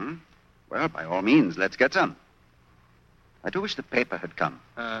 Pulaski's, huh? Well, by all means, let's get some. I do wish the paper had come.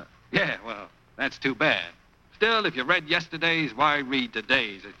 Yeah, well, that's too bad. Still, if you read yesterday's, why read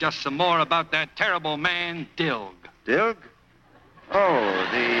today's? It's just some more about that terrible man, Dilg. Dilg?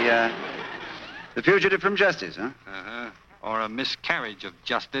 Oh, the fugitive from justice, huh? Or a miscarriage of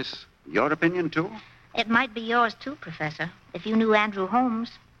justice. Your opinion, too? It might be yours, too, Professor, if you knew Andrew Holmes.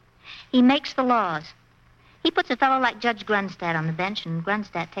 He makes the laws. He puts a fellow like Judge Grunstadt on the bench, and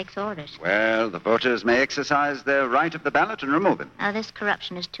Grunstadt takes orders. Well, the voters may exercise their right of the ballot and remove him. Now, this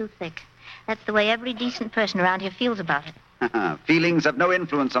corruption is too thick. That's the way every decent person around here feels about it. Feelings have no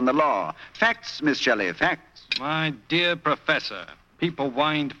influence on the law. Facts, Miss Shelley, facts. My dear Professor, people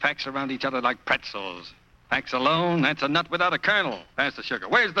wind facts around each other like pretzels. Facts alone, that's a nut without a kernel. Pass the sugar.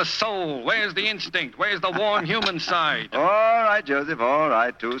 Where's the soul? Where's the instinct? Where's the warm human side? All right, Joseph, all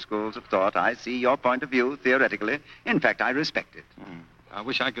right. Two schools of thought. I see your point of view, theoretically. In fact, I respect it. I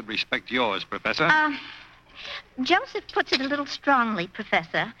wish I could respect yours, Professor. Joseph puts it a little strongly,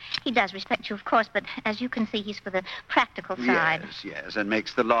 Professor. He does respect you, of course, but as you can see, he's for the practical side. Yes, and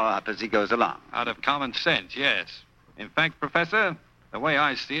makes the law up as he goes along. Out of common sense, yes. In fact, Professor, the way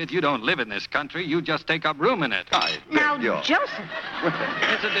I see it, you don't live in this country. You just take up room in it. Now, Joseph.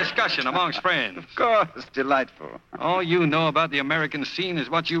 It's a discussion amongst friends. Of course, delightful. All you know about the American scene is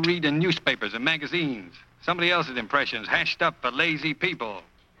what you read in newspapers and magazines. Somebody else's impressions hashed up for lazy people.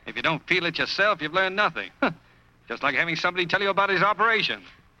 If you don't feel it yourself, you've learned nothing. Just like having somebody tell you about his operation.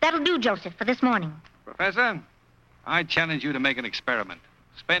 That'll do, Joseph, for this morning. Professor, I challenge you to make an experiment.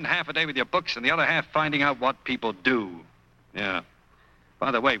 Spend half a day with your books and the other half finding out what people do. Yeah.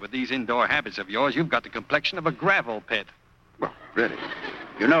 By the way, with these indoor habits of yours, you've got the complexion of a gravel pit. Well, really.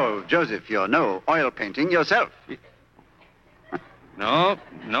 You know, Joseph, you're no oil painting yourself. No,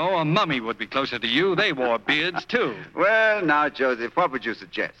 a mummy would be closer to you. They wore beards, too. Well, now, Joseph, what would you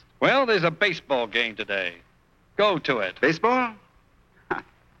suggest? Well, there's a baseball game today. Go to it. Baseball?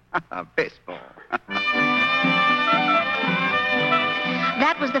 Baseball.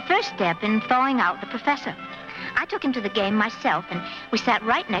 That was the first step in thawing out the professor. I took him to the game myself, and we sat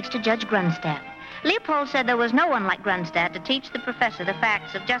right next to Judge Grunstadt. Leopold said there was no one like Grunstadt to teach the professor the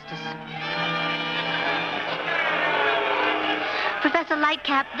facts of justice. Professor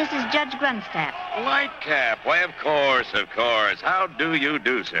Lightcap, this is Judge Grunstadt. Lightcap? Why, of course, of course. How do you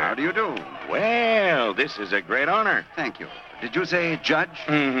do, sir? How do you do? Well, this is a great honor. Thank you. Did you say judge?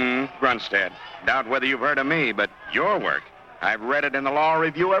 Mm-hmm. Grunstadt. Doubt whether you've heard of me, but your work. I've read it in the Law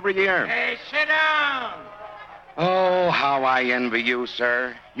Review every year. Hey, sit down. Oh, how I envy you,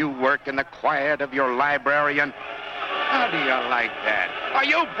 sir. You work in the quiet of your library, and how do you like that? Are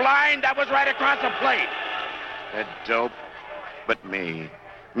you blind? That was right across the plate. A dope. But me,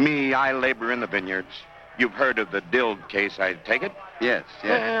 I labor in the vineyards. You've heard of the Dilg case, I take it? Yes.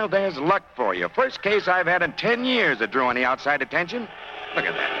 Well, there's luck for you. First case I've had in 10 years that drew any outside attention. Look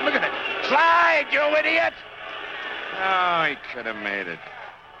at that. Look at that. Slide, you idiot! Oh, he could have made it.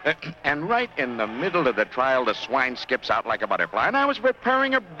 And right in the middle of the trial, the swine skips out like a butterfly, and I was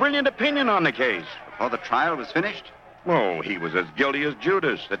preparing a brilliant opinion on the case. Before the trial was finished? Oh, he was as guilty as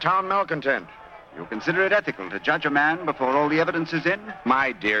Judas, the town malcontent. You consider it ethical to judge a man before all the evidence is in?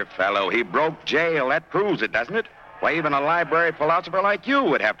 My dear fellow, he broke jail. That proves it, doesn't it? Why, even a library philosopher like you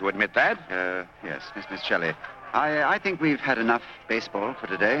would have to admit that. Yes, Miss Shelley. I think we've had enough baseball for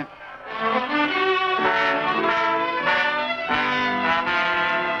today.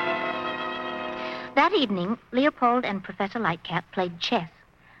 That evening, Leopold and Professor Lightcap played chess,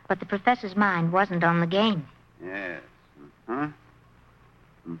 but the professor's mind wasn't on the game. Yes. Huh?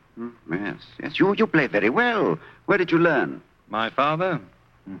 Yes. You play very well. Where did you learn? My father?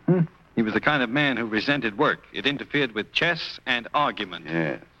 Mm-hmm. He was the kind of man who resented work. It interfered with chess and argument.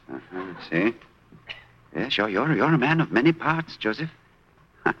 Yes. See? Yes, you're a man of many parts, Joseph.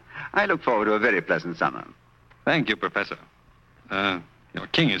 I look forward to a very pleasant summer. Thank you, Professor. Your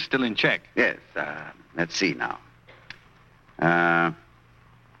king is still in check. Yes. Let's see now.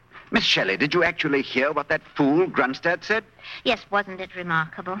 Miss Shelley, did you actually hear what that fool Grunstadt said? Yes, wasn't it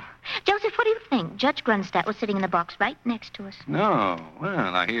remarkable? Joseph, what do you think? Judge Grunstadt was sitting in the box right next to us. No.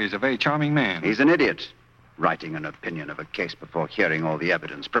 Well, I hear he's a very charming man. He's an idiot. Writing an opinion of a case before hearing all the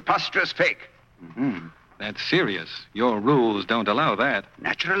evidence. Preposterous fake. Mm-hmm. That's serious. Your rules don't allow that.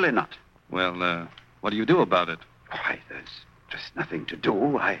 Naturally not. Well, what do you do about it? Why, there's just nothing to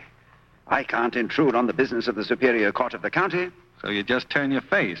do. I can't intrude on the business of the Superior Court of the county. So you just turn your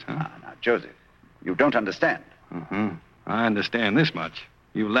face, huh? Now, Joseph, you don't understand. Mm-hmm. I understand this much.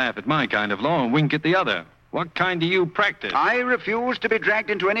 You laugh at my kind of law and wink at the other. What kind do you practice? I refuse to be dragged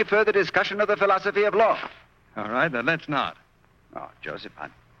into any further discussion of the philosophy of law. All right, then let's not. Oh, Joseph,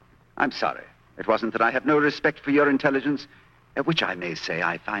 I'm sorry. It wasn't that I have no respect for your intelligence, which I may say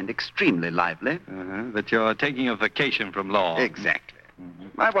I find extremely lively. That you're taking a vacation from law. Exactly.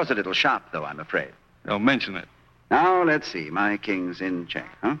 I was a little sharp, though, I'm afraid. Don't mention it. Now, let's see. My king's in check,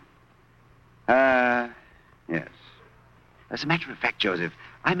 huh? Yes. As a matter of fact, Joseph,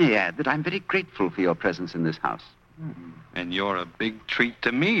 I may add that I'm very grateful for your presence in this house. And you're a big treat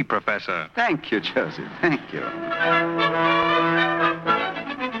to me, Professor. Thank you, Joseph. Thank you.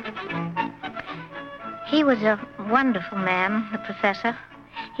 He was a wonderful man, the professor.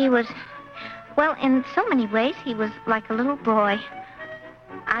 He was, well, in so many ways, he was like a little boy.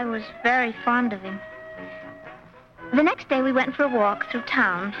 I was very fond of him. The next day, we went for a walk through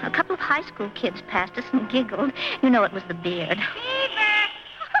town. A couple of high school kids passed us and giggled. You know, it was the beard. Beaver!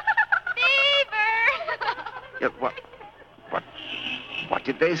 Beaver! What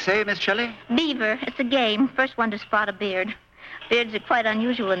did they say, Miss Shelley? Beaver. It's a game. First one to spot a beard. Beards are quite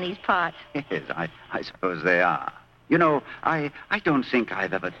unusual in these parts. Yes, I suppose they are. You know, I don't think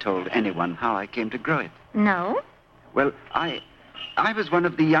I've ever told anyone how I came to grow it. No? Well, I was one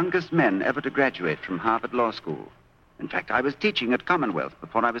of the youngest men ever to graduate from Harvard Law School. In fact, I was teaching at Commonwealth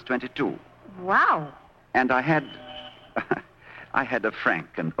before I was 22. Wow. And I had a frank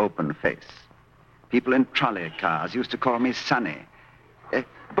and open face. People in trolley cars used to call me Sonny.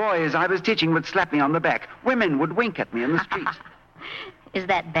 Boys I was teaching would slap me on the back. Women would wink at me in the street. Is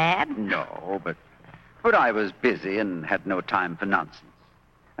that bad? No, but I was busy and had no time for nonsense.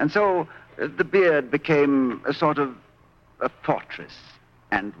 And so the beard became a sort of a fortress.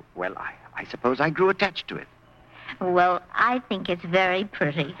 And, well, I suppose I grew attached to it. Well, I think it's very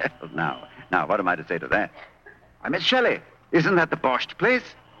pretty. Now, what am I to say to that? Miss Shelley, isn't that the Borscht place?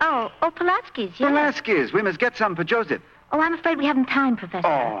 Oh, Pulaski's, yes. Pulaski's. We must get some for Joseph. Oh, I'm afraid we haven't time, Professor.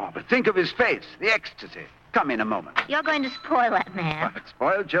 Oh, but think of his face, the ecstasy. Come in a moment. You're going to spoil that man. What,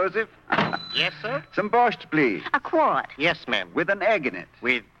 spoil Joseph? Yes, sir? Some Borscht, please. A quart. Yes, ma'am. With an egg in it.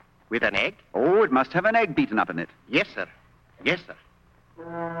 With With an egg? Oh, it must have an egg beaten up in it. Yes, sir. Yes, sir.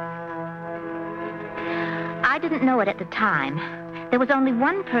 I didn't know it at the time. There was only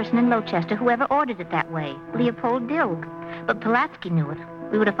one person in Lowchester who ever ordered it that way, Leopold Dilg. But Pulaski knew it.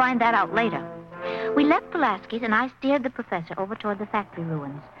 We were to find that out later. We left Pulaski's, and I steered the professor over toward the factory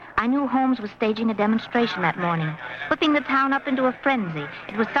ruins. I knew Holmes was staging a demonstration that morning, whipping the town up into a frenzy.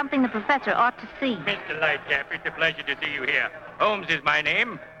 It was something the professor ought to see. Mr. Lightcap, it's a pleasure to see you here. Holmes is my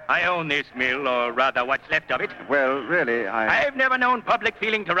name. I own this mill, or rather what's left of it. Well, really, I've never known public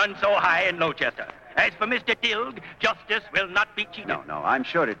feeling to run so high in Lowchester. As for Mr. Dilg, justice will not be cheated. No, I'm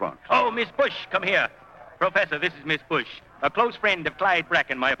sure it won't. Oh, Miss Bush, come here. Professor, this is Miss Bush, a close friend of Clyde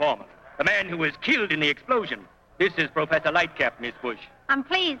Bracken, my foreman, the man who was killed in the explosion. This is Professor Lightcap, Miss Bush. I'm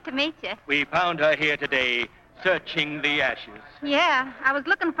pleased to meet you. We found her here today, searching the ashes. Yeah, I was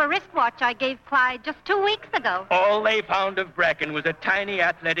looking for a wristwatch I gave Clyde just 2 weeks ago. All they found of Bracken was a tiny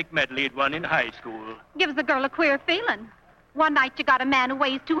athletic medal he'd won in high school. Gives the girl a queer feeling. One night you got a man who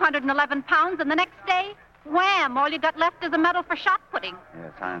weighs 211 pounds, and the next day, wham, all you got left is a medal for shot putting.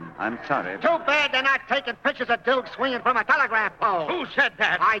 Yes, I'm sorry. Too bad they're not taking pictures of Dilg swinging from a telegraph pole. Who said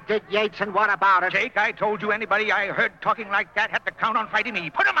that? I did, Yates, and what about it? Jake, I told you anybody I heard talking like that had to count on fighting me.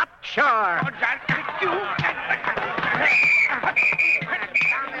 Put him up. Sure.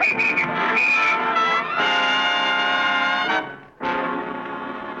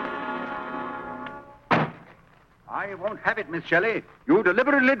 I won't have it, Miss Shelley. You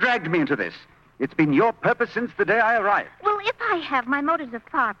deliberately dragged me into this. It's been your purpose since the day I arrived. Well, if I have, my motives are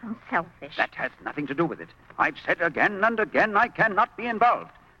far from selfish. That has nothing to do with it. I've said again and again I cannot be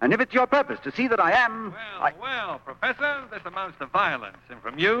involved. And if it's your purpose to see that I am... Well, Professor, this amounts to violence. And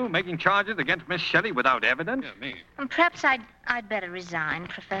from you, making charges against Miss Shelley without evidence? Yeah, me. Perhaps I'd better resign,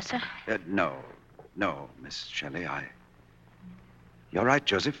 Professor. No, Miss Shelley, You're right,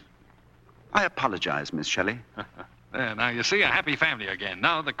 Joseph. I apologize, Miss Shelley. There, now, you see, a happy family again.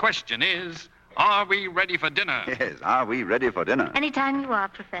 Now, the question is, are we ready for dinner? Yes, are we ready for dinner? Anytime you are,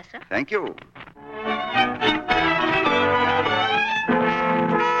 Professor. Thank you. Hello,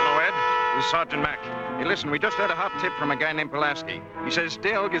 Ed. This is Sergeant Mack. Hey, listen, we just had a hot tip from a guy named Pulaski. He says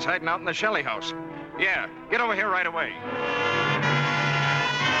Dilg is hiding out in the Shelley house. Yeah, get over here right away.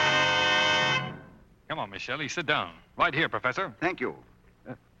 Come on, Miss Shelley, sit down. Right here, Professor. Thank you.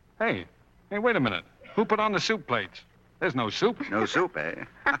 Hey, wait a minute. Who put on the soup plates? There's no soup. No soup, eh?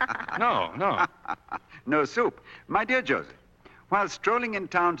 No. No soup. My dear Joseph, while strolling in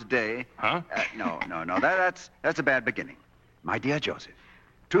town today... Huh? No. That's a bad beginning. My dear Joseph,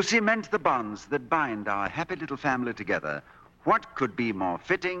 to cement the bonds that bind our happy little family together, what could be more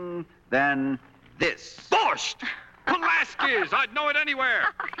fitting than this? Borscht! Pulaski's! I'd know it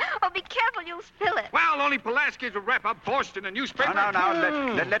anywhere. Oh, be careful, you'll spill it. Well, only Pulaski's would wrap up borscht in a newspaper. No.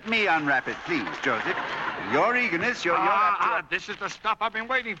 Let me unwrap it, please, Joseph. Your eagerness, you're this is the stuff I've been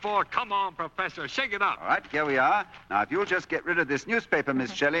waiting for. Come on, Professor, shake it up. All right, here we are. Now, if you'll just get rid of this newspaper,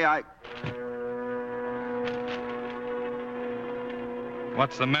 Miss Shelley,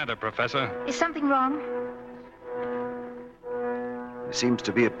 What's the matter, Professor? Is something wrong? There seems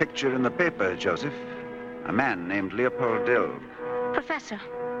to be a picture in the paper, Joseph. A man named Leopold Dilg. Professor.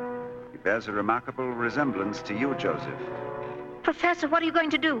 He bears a remarkable resemblance to you, Joseph. Professor, what are you going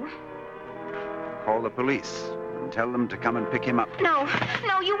to do? Call the police and tell them to come and pick him up. No,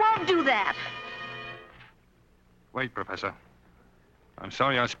 you won't do that. Wait, Professor. I'm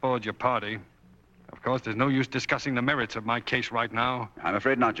sorry I spoiled your party. Of course, there's no use discussing the merits of my case right now. I'm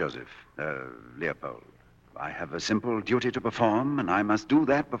afraid not, Joseph. Leopold. I have a simple duty to perform, and I must do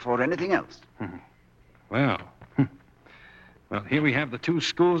that before anything else. Well, here we have the two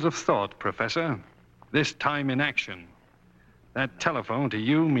schools of thought, Professor. This time in action. That telephone to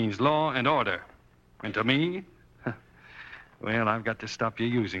you means law and order. And to me, well, I've got to stop you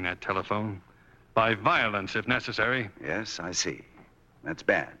using that telephone. By violence, if necessary. Yes, I see. That's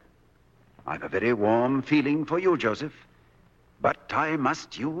bad. I've a very warm feeling for you, Joseph. But I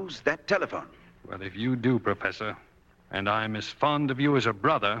must use that telephone. Well, if you do, Professor, and I'm as fond of you as a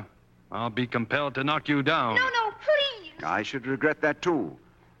brother, I'll be compelled to knock you down. No, please. I should regret that, too.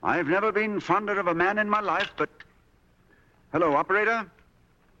 I've never been fonder of a man in my life, but... Hello, operator?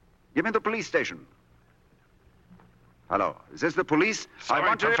 Give me the police station. Hello, is this the police?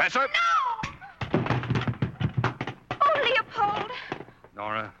 Sorry, Professor. No! Oh, Leopold.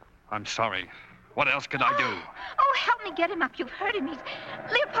 Nora, I'm sorry. What else could I do? Oh, help me get him up. You've hurt him.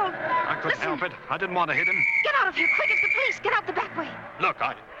 Leopold, I couldn't help it. I didn't want to hit him. Get out of here, quick. It's the police. Get out the back way. Look,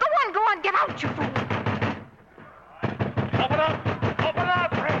 Go on. Get out, you fool. Open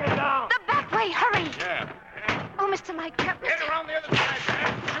up. Bring it down. The back way. Hurry. Yeah. Oh, Mr. Lightcap. Get around the other side,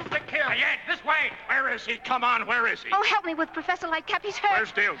 man. Shoot the Hey, Ed, this way. Where is he? Come on, where is he? Oh, help me with Professor Lightcap. He's hurt.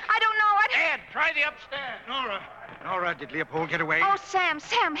 Where's Dilg? I don't know. Ed, try the upstairs. Nora, did Leopold get away? Oh, Sam,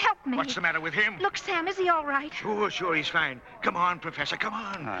 help me. What's the matter with him? Look, Sam, is he all right? Sure, he's fine. Come on, Professor, come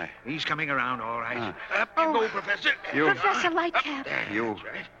on. Aye. He's coming around, all right. Up you go, Professor. Professor Lightcap.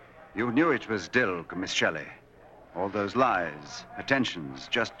 You knew it was Dilg, Miss Shelley. All those lies, attentions,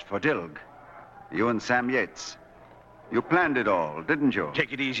 just for Dilg. You and Sam Yates. You planned it all, didn't you?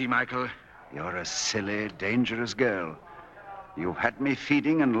 Take it easy, Michael. You're a silly, dangerous girl. You've had me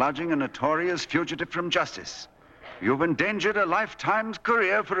feeding and lodging a notorious fugitive from justice. You've endangered a lifetime's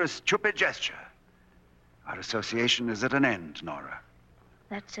career for a stupid gesture. Our association is at an end, Nora.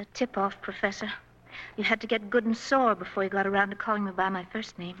 That's a tip-off, Professor. You had to get good and sore before you got around to calling me by my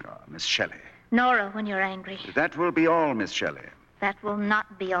first name. Oh, Miss Shelley. Nora, when you're angry. That will be all, Miss Shelley. That will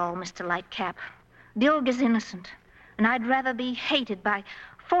not be all, Mr. Lightcap. Dilg is innocent, and I'd rather be hated by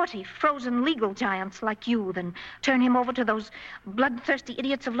 40 frozen legal giants like you than turn him over to those bloodthirsty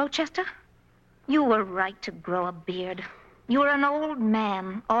idiots of Lowchester. You were right to grow a beard. You were an old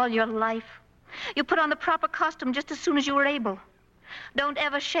man all your life. You put on the proper costume just as soon as you were able. Don't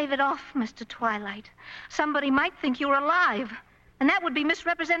ever shave it off, Mr. Twilight. Somebody might think you were alive, and that would be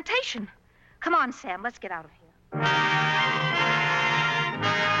misrepresentation. Come on, Sam, let's get out of here.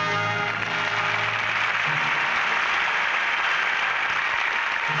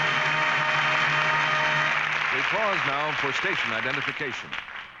 We pause now for station identification.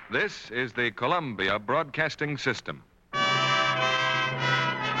 This is the Columbia Broadcasting System.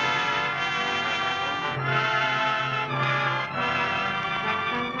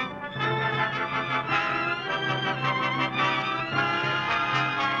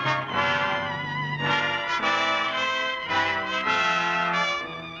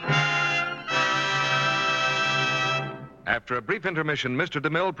 After a brief intermission, Mr.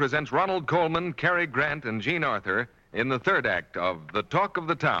 DeMille presents Ronald Coleman, Cary Grant, and Jean Arthur in the third act of The Talk of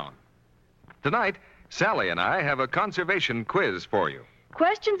the Town. Tonight, Sally and I have a conservation quiz for you.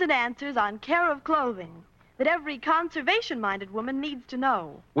 Questions and answers on care of clothing that every conservation-minded woman needs to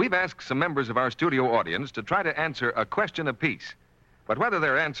know. We've asked some members of our studio audience to try to answer a question apiece. But whether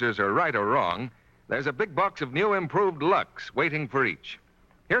their answers are right or wrong, there's a big box of new improved Lux waiting for each.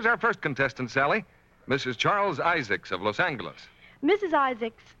 Here's our first contestant, Sally, Mrs. Charles Isaacs of Los Angeles. Mrs.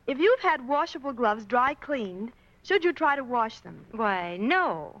 Isaacs, if you've had washable gloves dry cleaned, should you try to wash them? Why,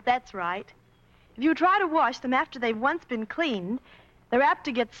 no. That's right. If you try to wash them after they've once been cleaned, they're apt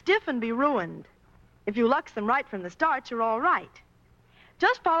to get stiff and be ruined. If you Lux them right from the start, you're all right.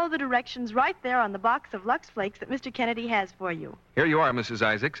 Just follow the directions right there on the box of Lux Flakes that Mr. Kennedy has for you. Here you are, Mrs.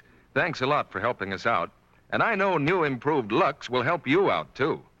 Isaacs. Thanks a lot for helping us out. And I know new improved Lux will help you out,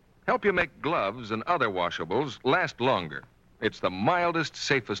 too. Help you make gloves and other washables last longer. It's the mildest,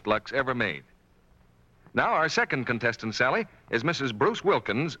 safest Lux ever made. Now, our second contestant, Sally, is Mrs. Bruce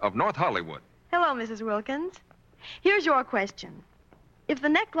Wilkins of North Hollywood. Hello, Mrs. Wilkins. Here's your question. If the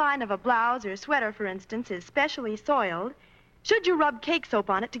neckline of a blouse or sweater, for instance, is specially soiled, should you rub cake soap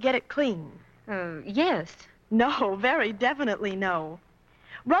on it to get it clean? Yes. No, very definitely no.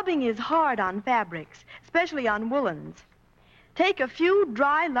 Rubbing is hard on fabrics, especially on woolens. Take a few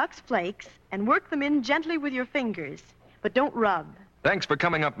dry Lux Flakes and work them in gently with your fingers, but don't rub. Thanks for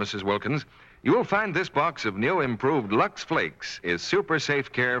coming up, Mrs. Wilkins. You'll find this box of new improved Lux Flakes is super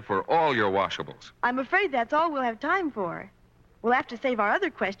safe care for all your washables. I'm afraid that's all we'll have time for. We'll have to save our other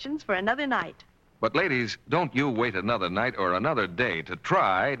questions for another night. But ladies, don't you wait another night or another day to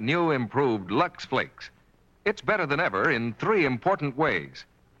try new improved Lux Flakes. It's better than ever in 3 important ways.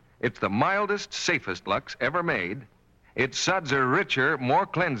 It's the mildest, safest Lux ever made. Its suds are richer, more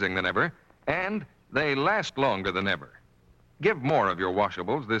cleansing than ever, and they last longer than ever. Give more of your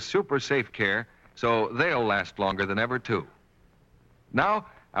washables this super safe care so they'll last longer than ever, too. Now,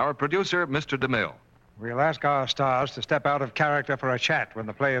 our producer, Mr. DeMille. We'll ask our stars to step out of character for a chat when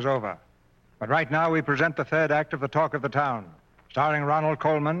the play is over. But right now, we present the third act of The Talk of the Town, starring Ronald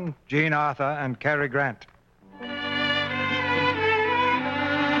Coleman, Jean Arthur, and Cary Grant.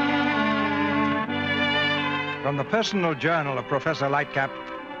 From the personal journal of Professor Lightcap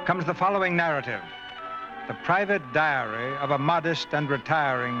comes the following narrative. The private diary of a modest and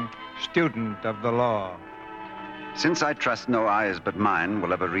retiring student of the law. Since I trust no eyes but mine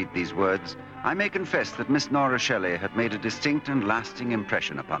will ever read these words, I may confess that Miss Nora Shelley had made a distinct and lasting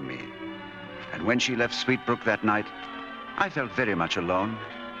impression upon me. And when she left Sweetbrook that night, I felt very much alone.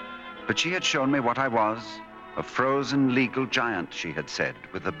 But she had shown me what I was, a frozen legal giant, she had said,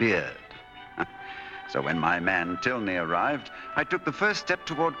 with a beard. So when my man Tilney arrived, I took the first step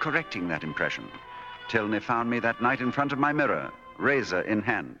toward correcting that impression. Tilney found me that night in front of my mirror, razor in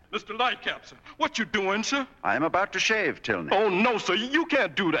hand. Mr. Lightcap, sir, what you doing, sir? I am about to shave, Tilney. Oh, no, sir, you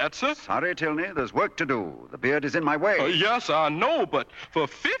can't do that, sir. Sorry, Tilney, there's work to do. The beard is in my way. Yes, I know, but for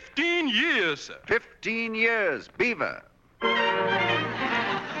 15 years, sir. 15 years, Beaver.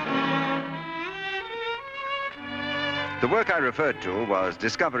 The work I referred to was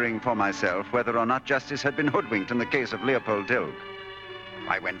discovering for myself whether or not justice had been hoodwinked in the case of Leopold Dilg.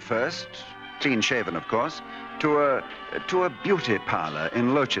 I went first, clean-shaven, of course, to a beauty parlor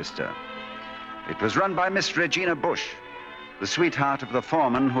in Lochester. It was run by Miss Regina Bush, the sweetheart of the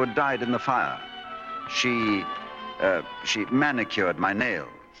foreman who had died in the fire. She manicured my nails.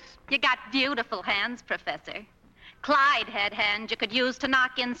 You got beautiful hands, Professor. Clyde had hands you could use to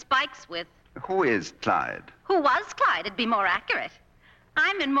knock in spikes with. Who is Clyde? Who was Clyde? It'd be more accurate.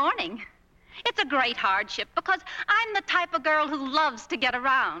 I'm in mourning. It's a great hardship because I'm the type of girl who loves to get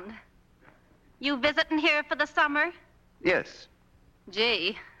around. You visiting here for the summer? Yes.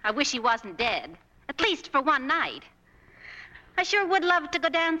 Gee, I wish he wasn't dead. At least for one night. I sure would love to go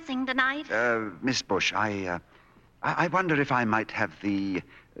dancing tonight. Miss Bush, I wonder if I might have the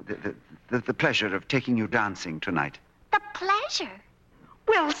pleasure of taking you dancing tonight. The pleasure?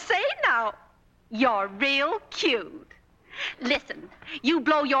 Well, say now, you're real cute. Listen, you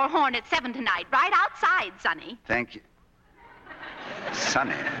blow your horn at 7 tonight, right outside, Sonny. Thank you.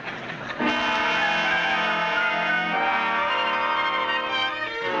 Sonny.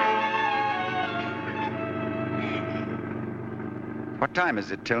 What time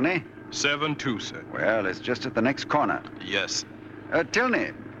is it, Tilney? 7:02, sir. Well, it's just at the next corner. Yes.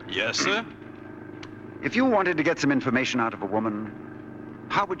 Tilney. Yes, sir? If you wanted to get some information out of a woman,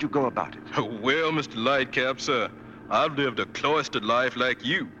 how would you go about it? Well, Mr. Lightcap, sir, I've lived a cloistered life like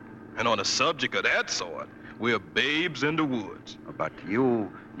you. And on a subject of that sort, we're babes in the woods. But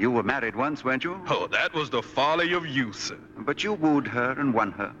you were married once, weren't you? Oh, that was the folly of youth, sir. But you wooed her and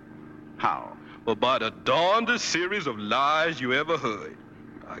won her. How? Well, by the darndest series of lies you ever heard.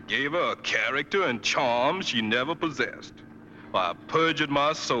 I gave her a character and charm she never possessed. I perjured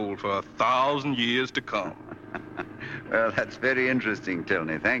my soul for 1,000 years to come. Well, that's very interesting,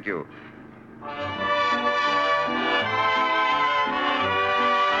 Tilney. Thank you.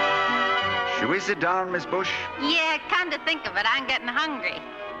 Shall we sit down, Miss Bush? Yeah, come to think of it, I'm getting hungry.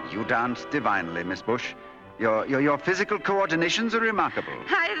 You dance divinely, Miss Bush. Your physical coordinations are remarkable.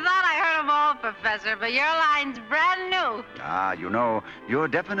 I thought I heard them all, Professor, but your line's brand new. Ah, you know, you're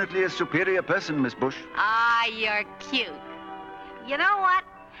definitely a superior person, Miss Bush. Ah, you're cute. You know what?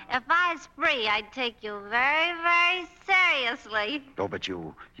 If I was free, I'd take you very, very seriously. Oh, but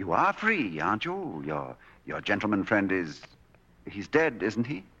you are free, aren't you? Your gentleman friend he's dead, isn't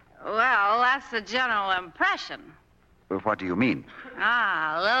he? Well, that's the general impression. What do you mean?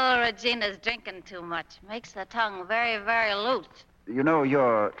 Little Regina's drinking too much. Makes the tongue very, very loose. You know,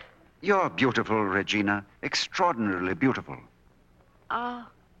 you're beautiful, Regina. Extraordinarily beautiful. Oh,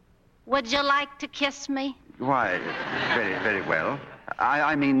 would you like to kiss me? Why, very, very well.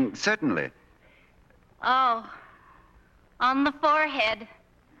 I mean, certainly. Oh, on the forehead.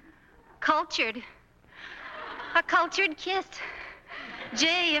 Cultured. A cultured kiss.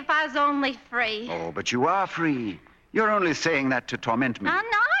 Gee, if I was only free. Oh, but you are free. You're only saying that to torment me. No,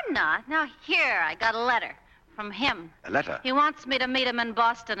 I'm not. Now, here, I got a letter from him. A letter? He wants me to meet him in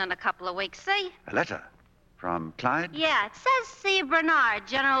Boston in a couple of weeks, see? A letter? From Clyde? Yeah, it says C. Bernard,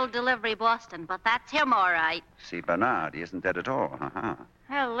 General Delivery, Boston, but that's him, all right. C. Bernard, he isn't dead at all.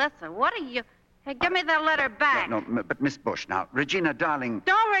 Hey, listen, what are you... Hey, give me that letter back. No, but Miss Bush, now, Regina, darling...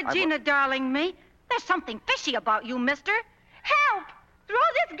 Don't Regina, darling me. There's something fishy about you, mister. Help! Throw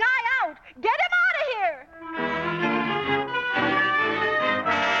this guy out! Get him out of here!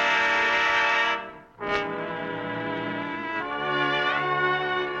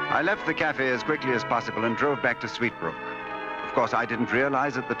 I left the cafe as quickly as possible and drove back to Sweetbrook. Of course, I didn't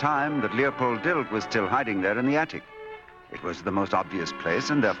realize at the time that Leopold Dilg was still hiding there in the attic. It was the most obvious place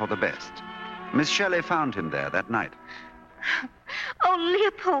and therefore the best. Miss Shelley found him there that night. Oh,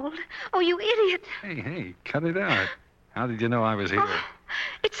 Leopold. Oh, you idiot. Hey, cut it out. How did you know I was here? Oh,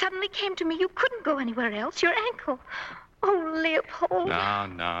 it suddenly came to me you couldn't go anywhere else. Your ankle. Oh, Leopold.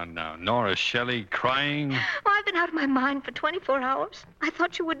 No. Nora Shelley crying? Oh, I've been out of my mind for 24 hours. I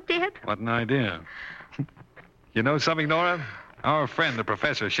thought you were dead. What an idea. You know something, Nora? Our friend, the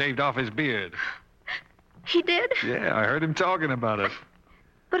professor, shaved off his beard. He did? Yeah, I heard him talking about it.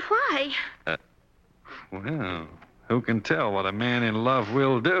 But why? Well, who can tell what a man in love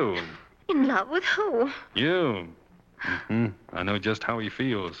will do? In love with who? You. I know just how he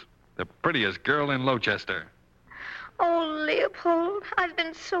feels. The prettiest girl in Lochester. Oh, Leopold, I've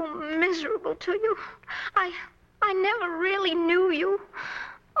been so miserable to you. I never really knew you.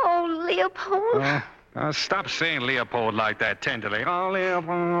 Oh, Leopold. Stop saying Leopold like that tenderly. Oh,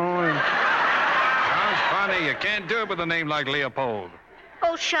 Leopold. Sounds funny. You can't do it with a name like Leopold.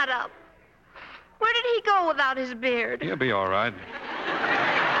 Oh, shut up. Where did he go without his beard? He'll be all right.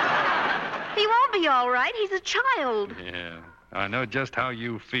 He won't be all right. He's a child. Yeah, I know just how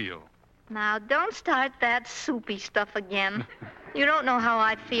you feel. Now, don't start that soupy stuff again. You don't know how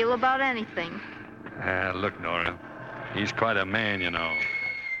I feel about anything. Look, Nora. He's quite a man, you know.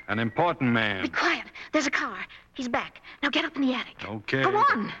 An important man. Be quiet. There's a car. He's back. Now get up in the attic. Okay. Go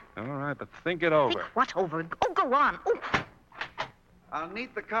on. All right, but think it over. Think what over? Oh, go on. Oh. I'll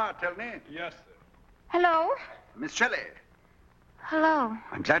need the car, Tilney. Yes, sir. Hello? Miss Shelley. Hello.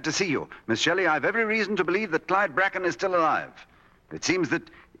 I'm glad to see you. Miss Shelley, I've every reason to believe that Clyde Bracken is still alive. It seems that...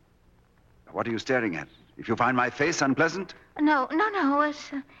 What are you staring at? If you find my face unpleasant? No.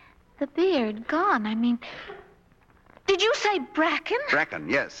 It's the beard gone. I mean... Did you say Bracken? Bracken,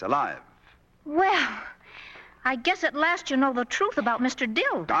 yes, alive. Well, I guess at last you know the truth about Mr.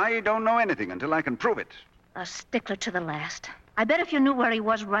 Dill. I don't know anything until I can prove it. A stickler to the last. I bet if you knew where he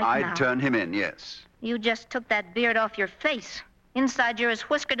was right now... I'd turn him in, yes. You just took that beard off your face. Inside, you're as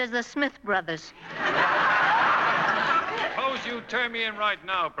whiskered as the Smith brothers. Suppose you turn me in right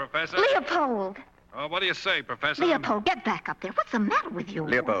now, Professor. Leopold! What do you say, Professor? Leopold, get back up there. What's the matter with you?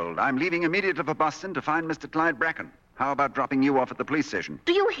 Leopold, I'm leaving immediately for Boston to find Mr. Clyde Bracken. How about dropping you off at the police station?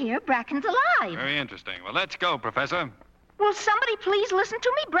 Do you hear? Bracken's alive. Very interesting. Well, let's go, Professor. Will somebody please listen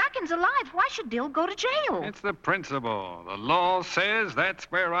to me? Bracken's alive. Why should Dill go to jail? It's the principle. The law says that's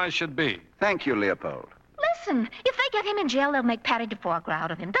where I should be. Thank you, Leopold. Listen, if they get him in jail, they'll make Patty DeForger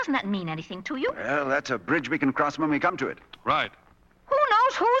out of him. Doesn't that mean anything to you? Well, that's a bridge we can cross when we come to it. Right. Who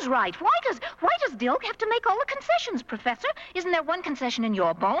knows who's right? Why does Dill have to make all the concessions, Professor? Isn't there one concession in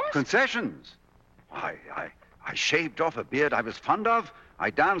your bones? Concessions? Why, I shaved off a beard I was fond of.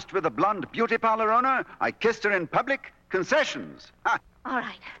 I danced with a blonde beauty parlor owner. I kissed her in public. Concessions. Ha! All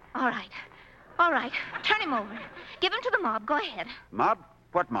right. Turn him over. Give him to the mob. Go ahead. Mob?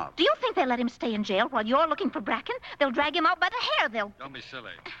 What mob? Do you think they'll let him stay in jail while you're looking for Bracken? They'll drag him out by the hair. Don't be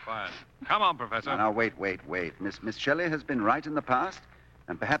silly. Quiet. Come on, Professor. Now, wait. Miss Shelley has been right in the past,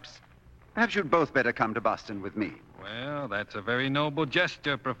 and perhaps you'd both better come to Boston with me. Well, that's a very noble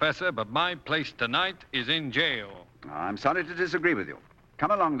gesture, Professor, but my place tonight is in jail. I'm sorry to disagree with you.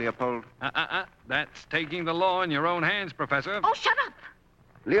 Come along, Leopold. That's taking the law in your own hands, Professor. Oh, shut up.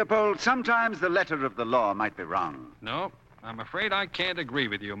 Leopold, sometimes the letter of the law might be wrong. No, I'm afraid I can't agree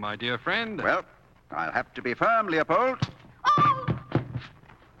with you, my dear friend. Well, I'll have to be firm, Leopold. Oh!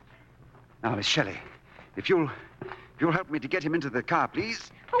 Now, Miss Shelley, if you'll help me to get him into the car, please.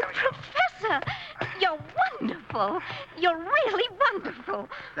 Oh, Professor, you're wonderful. You're really wonderful.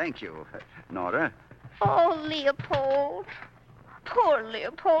 Thank you, Nora. Oh, Leopold. Poor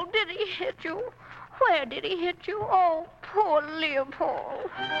Leopold. Did he hit you? Where did he hit you? Oh, poor Leopold.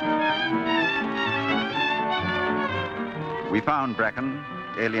 We found Bracken,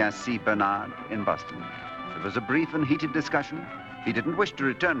 alias C. Bernard, in Boston. There was a brief and heated discussion. He didn't wish to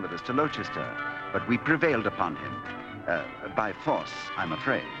return with us to Lochester, but we prevailed upon him. By force, I'm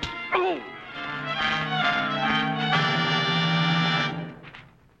afraid. Oh!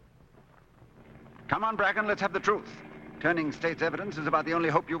 Come on, Bracken, let's have the truth. Turning state's evidence is about the only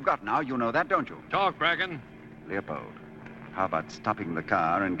hope you've got now. You know that, don't you? Talk, Bracken. Leopold, how about stopping the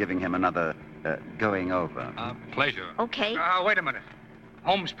car and giving him another going over? A pleasure. Okay. Wait a minute.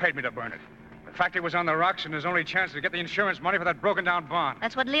 Holmes paid me to burn it. The factory was on the rocks, and his only chance to get the insurance money for that broken-down barn.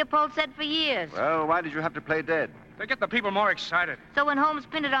 That's what Leopold said for years. Well, why did you have to play dead? To get the people more excited. So when Holmes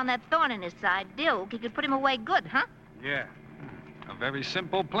pinned it on that thorn in his side, Dill, he could put him away good, huh? Yeah. A very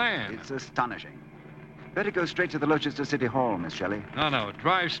simple plan. It's astonishing. Better go straight to the Lochester City Hall, Miss Shelley. No,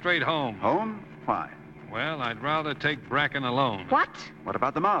 drive straight home. Home? Why? Well, I'd rather take Bracken alone. What? What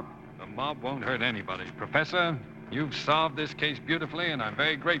about the mob? The mob won't hurt anybody. Professor, you've solved this case beautifully, and I'm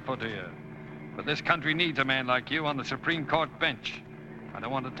very grateful to you. But this country needs a man like you on the Supreme Court bench. I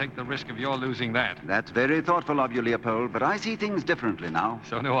don't want to take the risk of your losing that. That's very thoughtful of you, Leopold, but I see things differently now.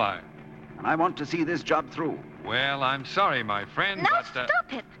 So do I. And I want to see this job through. Well, I'm sorry, my friend, now but...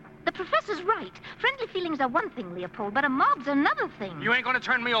 stop it. The professor's right. Friendly feelings are one thing, Leopold, but a mob's another thing. You ain't going to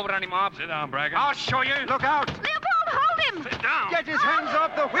turn me over to any mob. Sit down, Bracken. I'll show you. Look out! Leopold, hold him! Sit down! Get his hands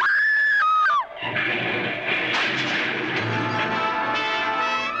off the whip!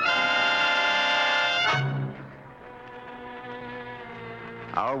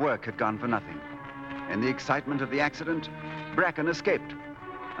 Our work had gone for nothing. In the excitement of the accident, Bracken escaped,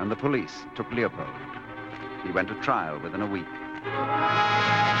 and the police took Leopold. He went to trial within a week.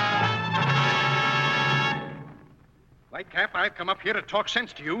 Lightcap, I've come up here to talk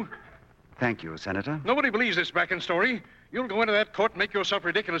sense to you. Thank you, Senator. Nobody believes this Bracken story. You'll go into that court and make yourself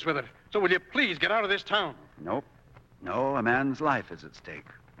ridiculous with it. So will you please get out of this town? Nope. No, a man's life is at stake.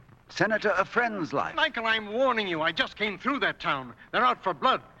 Senator, a friend's life. Michael, I'm warning you. I just came through that town. They're out for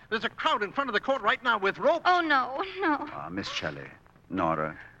blood. There's a crowd in front of the court right now with ropes. Oh, no, no. Ah, Miss Shelley,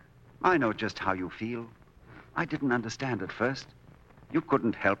 Nora, I know just how you feel. I didn't understand at first. You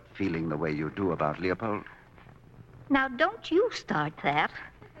couldn't help feeling the way you do about Leopold. Now, don't you start that.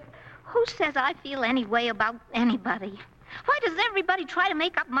 Who says I feel any way about anybody? Why does everybody try to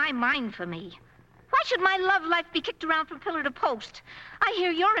make up my mind for me? Why should my love life be kicked around from pillar to post? I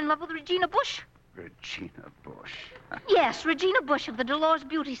hear you're in love with Regina Bush. Regina Bush. Yes, Regina Bush of the Dolores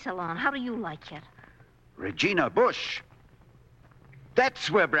Beauty Salon. How do you like it? Regina Bush?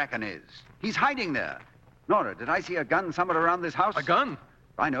 That's where Bracken is. He's hiding there. Nora, did I see a gun somewhere around this house? A gun?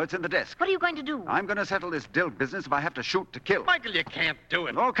 I know, it's in the desk. What are you going to do? I'm going to settle this Dilg business if I have to shoot to kill. Michael, you can't do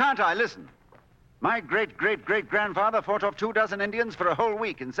it. Oh, can't I? Listen. My great-great-great-grandfather fought off 24 Indians for a whole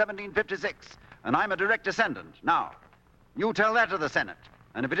week in 1756, and I'm a direct descendant. Now, you tell that to the Senate.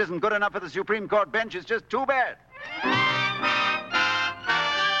 And if it isn't good enough for the Supreme Court bench, it's just too bad.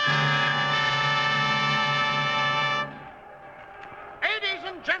 Ladies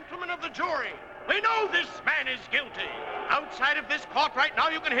and gentlemen of the jury, we know this man is guilty. Outside of this court right now,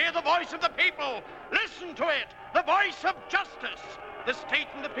 you can hear the voice of the people. Listen to it, the voice of justice. The state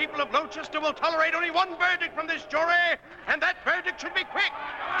and the people of Gloucester will tolerate only one verdict from this jury, and that verdict should be quick.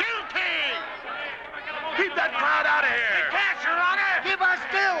 Guilty! Keep that crowd out of here. We can't, Your Honor. Give us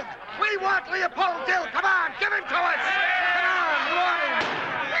Dilg. We want Leopold Dilg. Come on, give him to us. Come on, Warren.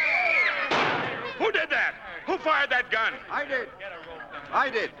 Who did that? Who fired that gun? I did. I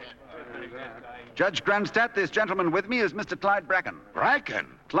did. Judge Grandstadt, this gentleman with me is Mr. Clyde Bracken. Bracken?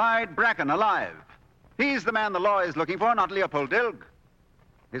 Clyde Bracken, alive. He's the man the law is looking for, not Leopold Dilg.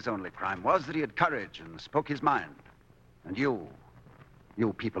 His only crime was that he had courage and spoke his mind. And you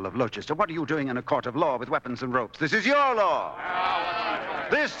people of Gloucester, what are you doing in a court of law with weapons and ropes? This is your law.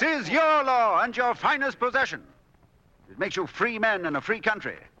 This is your law and your finest possession. It makes you free men in a free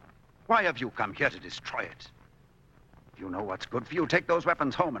country. Why have you come here to destroy it? If you know what's good for you, take those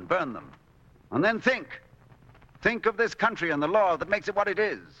weapons home and burn them. And then think. Think of this country and the law that makes it what it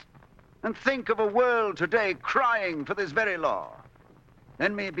is. And think of a world today crying for this very law.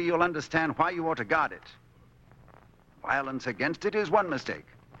 Then maybe you'll understand why you ought to guard it. Violence against it is one mistake.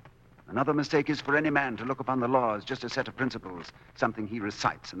 Another mistake is for any man to look upon the law as just a set of principles, something he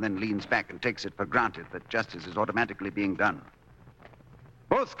recites and then leans back and takes it for granted that justice is automatically being done.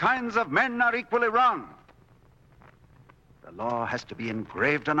 Both kinds of men are equally wrong. The law has to be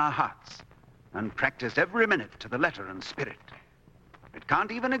engraved on our hearts and practiced every minute to the letter and spirit. It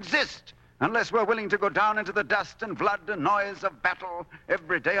can't even exist unless we're willing to go down into the dust and blood and noise of battle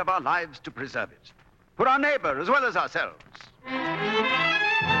every day of our lives to preserve it. For our neighbor as well as ourselves.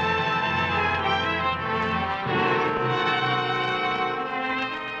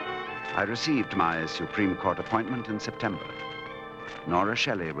 I received my Supreme Court appointment in September. Nora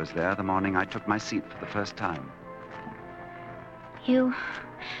Shelley was there the morning I took my seat for the first time. You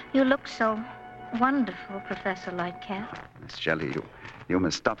look so wonderful, Professor Lightcap. Miss Shelley, you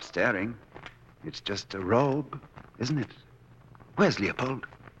must stop staring. It's just a robe, isn't it? Where's Leopold?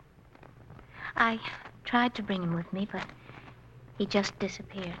 I tried to bring him with me, but he just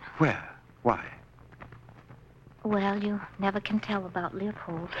disappeared. Where? Why? Well, you never can tell about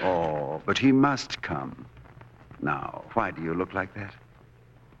Leopold. Oh, but he must come. Now, why do you look like that?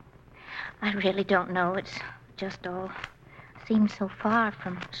 I really don't know. It's just all seems so far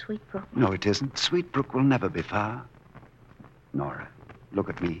from Sweetbrook. No, it isn't. Sweetbrook will never be far. Nora, look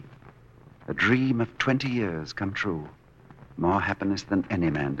at me. A dream of 20 years come true. More happiness than any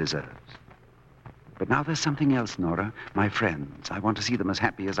man deserves. But now there's something else, Nora. My friends. I want to see them as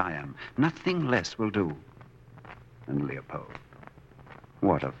happy as I am. Nothing less will do. And Leopold.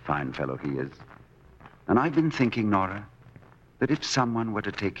 What a fine fellow he is. And I've been thinking, Nora, that if someone were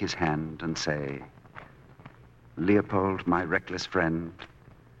to take his hand and say, Leopold, my reckless friend,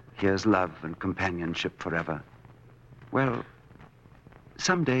 here's love and companionship forever. Well,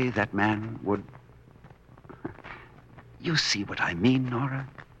 someday that man would... You see what I mean, Nora?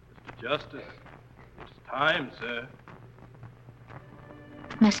 Justice. It's time, sir.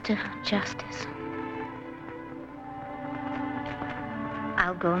 Mr. Justice.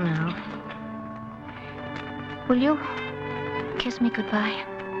 I'll go now. Will you kiss me goodbye?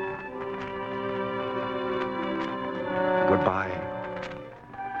 Goodbye.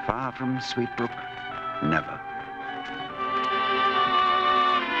 Far from Sweetbrook, never.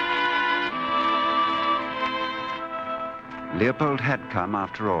 Leopold had come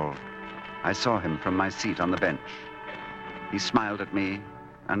after all. I saw him from my seat on the bench. He smiled at me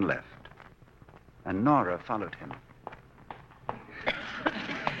and left. And Nora followed him.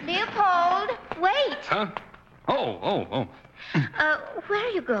 Leopold, wait. Huh? Oh. Where are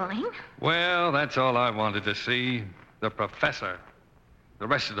you going? Well, that's all I wanted to see. The professor. The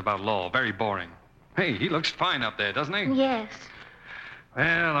rest is about law. Very boring. Hey, he looks fine up there, doesn't he? Yes.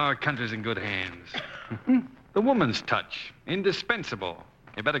 Well, our country's in good hands. The woman's touch. Indispensable.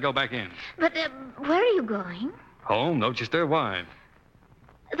 You better go back in. But where are you going? Home, don't you stir wine.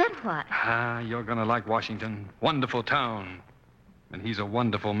 Then what? You're gonna like Washington. Wonderful town. And he's a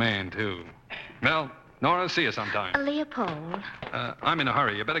wonderful man, too. Well, Nora, see you sometime. Leopold. I'm in a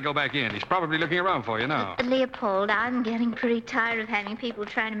hurry. You better go back in. He's probably looking around for you now. Leopold, I'm getting pretty tired of having people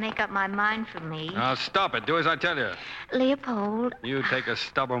trying to make up my mind for me. Now, stop it. Do as I tell you. Leopold. You take a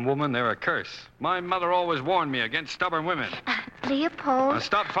stubborn woman, they're a curse. My mother always warned me against stubborn women. Leopold. Now,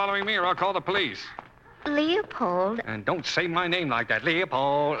 stop following me or I'll call the police. Leopold. And don't say my name like that,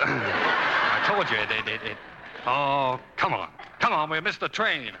 Leopold. I told you it. Oh, come on. Come on, we missed the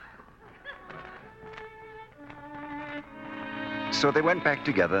train. So they went back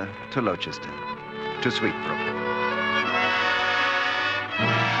together to Lochester, to Sweetbrook.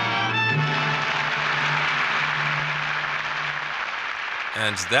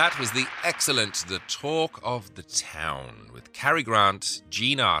 And that was the excellent The Talk of the Town with Cary Grant,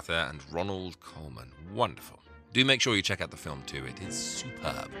 Jean Arthur, and Ronald Colman. Wonderful. Do make sure you check out the film too. It is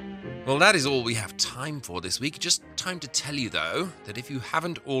superb. Well, that is all we have time for this week. Just time to tell you, though, that if you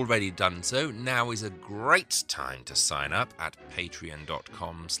haven't already done so, now is a great time to sign up at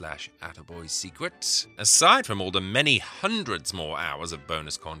patreon.com/AttaboySecret. Aside from all the many hundreds more hours of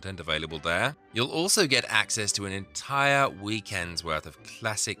bonus content available there, you'll also get access to an entire weekend's worth of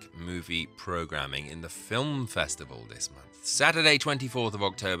classic movie programming in the Film Festival this month. Saturday, 24th of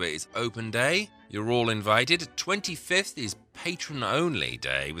October is open day. You're all invited. 25th is patron-only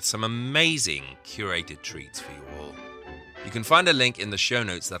day with some amazing curated treats for you all. You can find a link in the show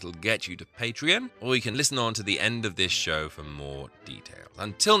notes that'll get you to Patreon, or you can listen on to the end of this show for more details.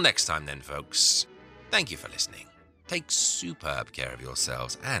 Until next time then, folks, thank you for listening. Take superb care of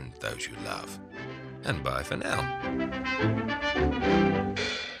yourselves and those you love. And bye for now.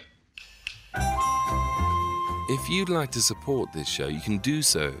 If you'd like to support this show, you can do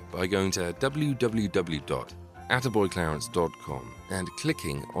so by going to www.attaboyclarence.com and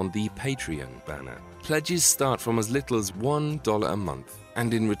clicking on the Patreon banner. Pledges start from as little as $1 a month,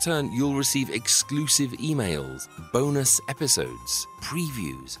 and in return, you'll receive exclusive emails, bonus episodes,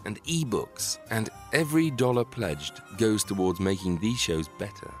 previews, and ebooks. And every dollar pledged goes towards making these shows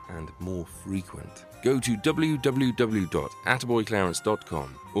better and more frequent. Go to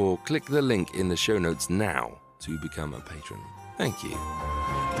www.attaboyclarence.com or click the link in the show notes now to become a patron. Thank you.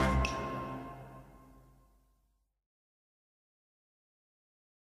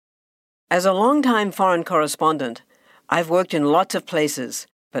 As a long-time foreign correspondent, I've worked in lots of places,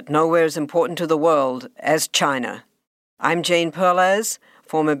 but nowhere as important to the world as China. I'm Jane Perlez,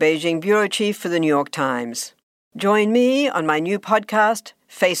 former Beijing bureau chief for the New York Times. Join me on my new podcast,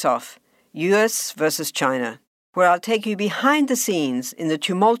 Face Off, U.S. versus China, where I'll take you behind the scenes in the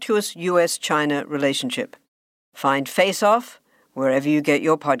tumultuous U.S.-China relationship. Find Face Off wherever you get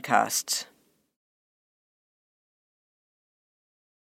your podcasts.